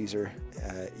 here with Cesar,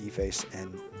 eFace,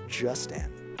 and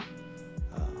Justin.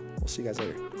 We'll see you guys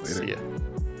later. Later. See ya.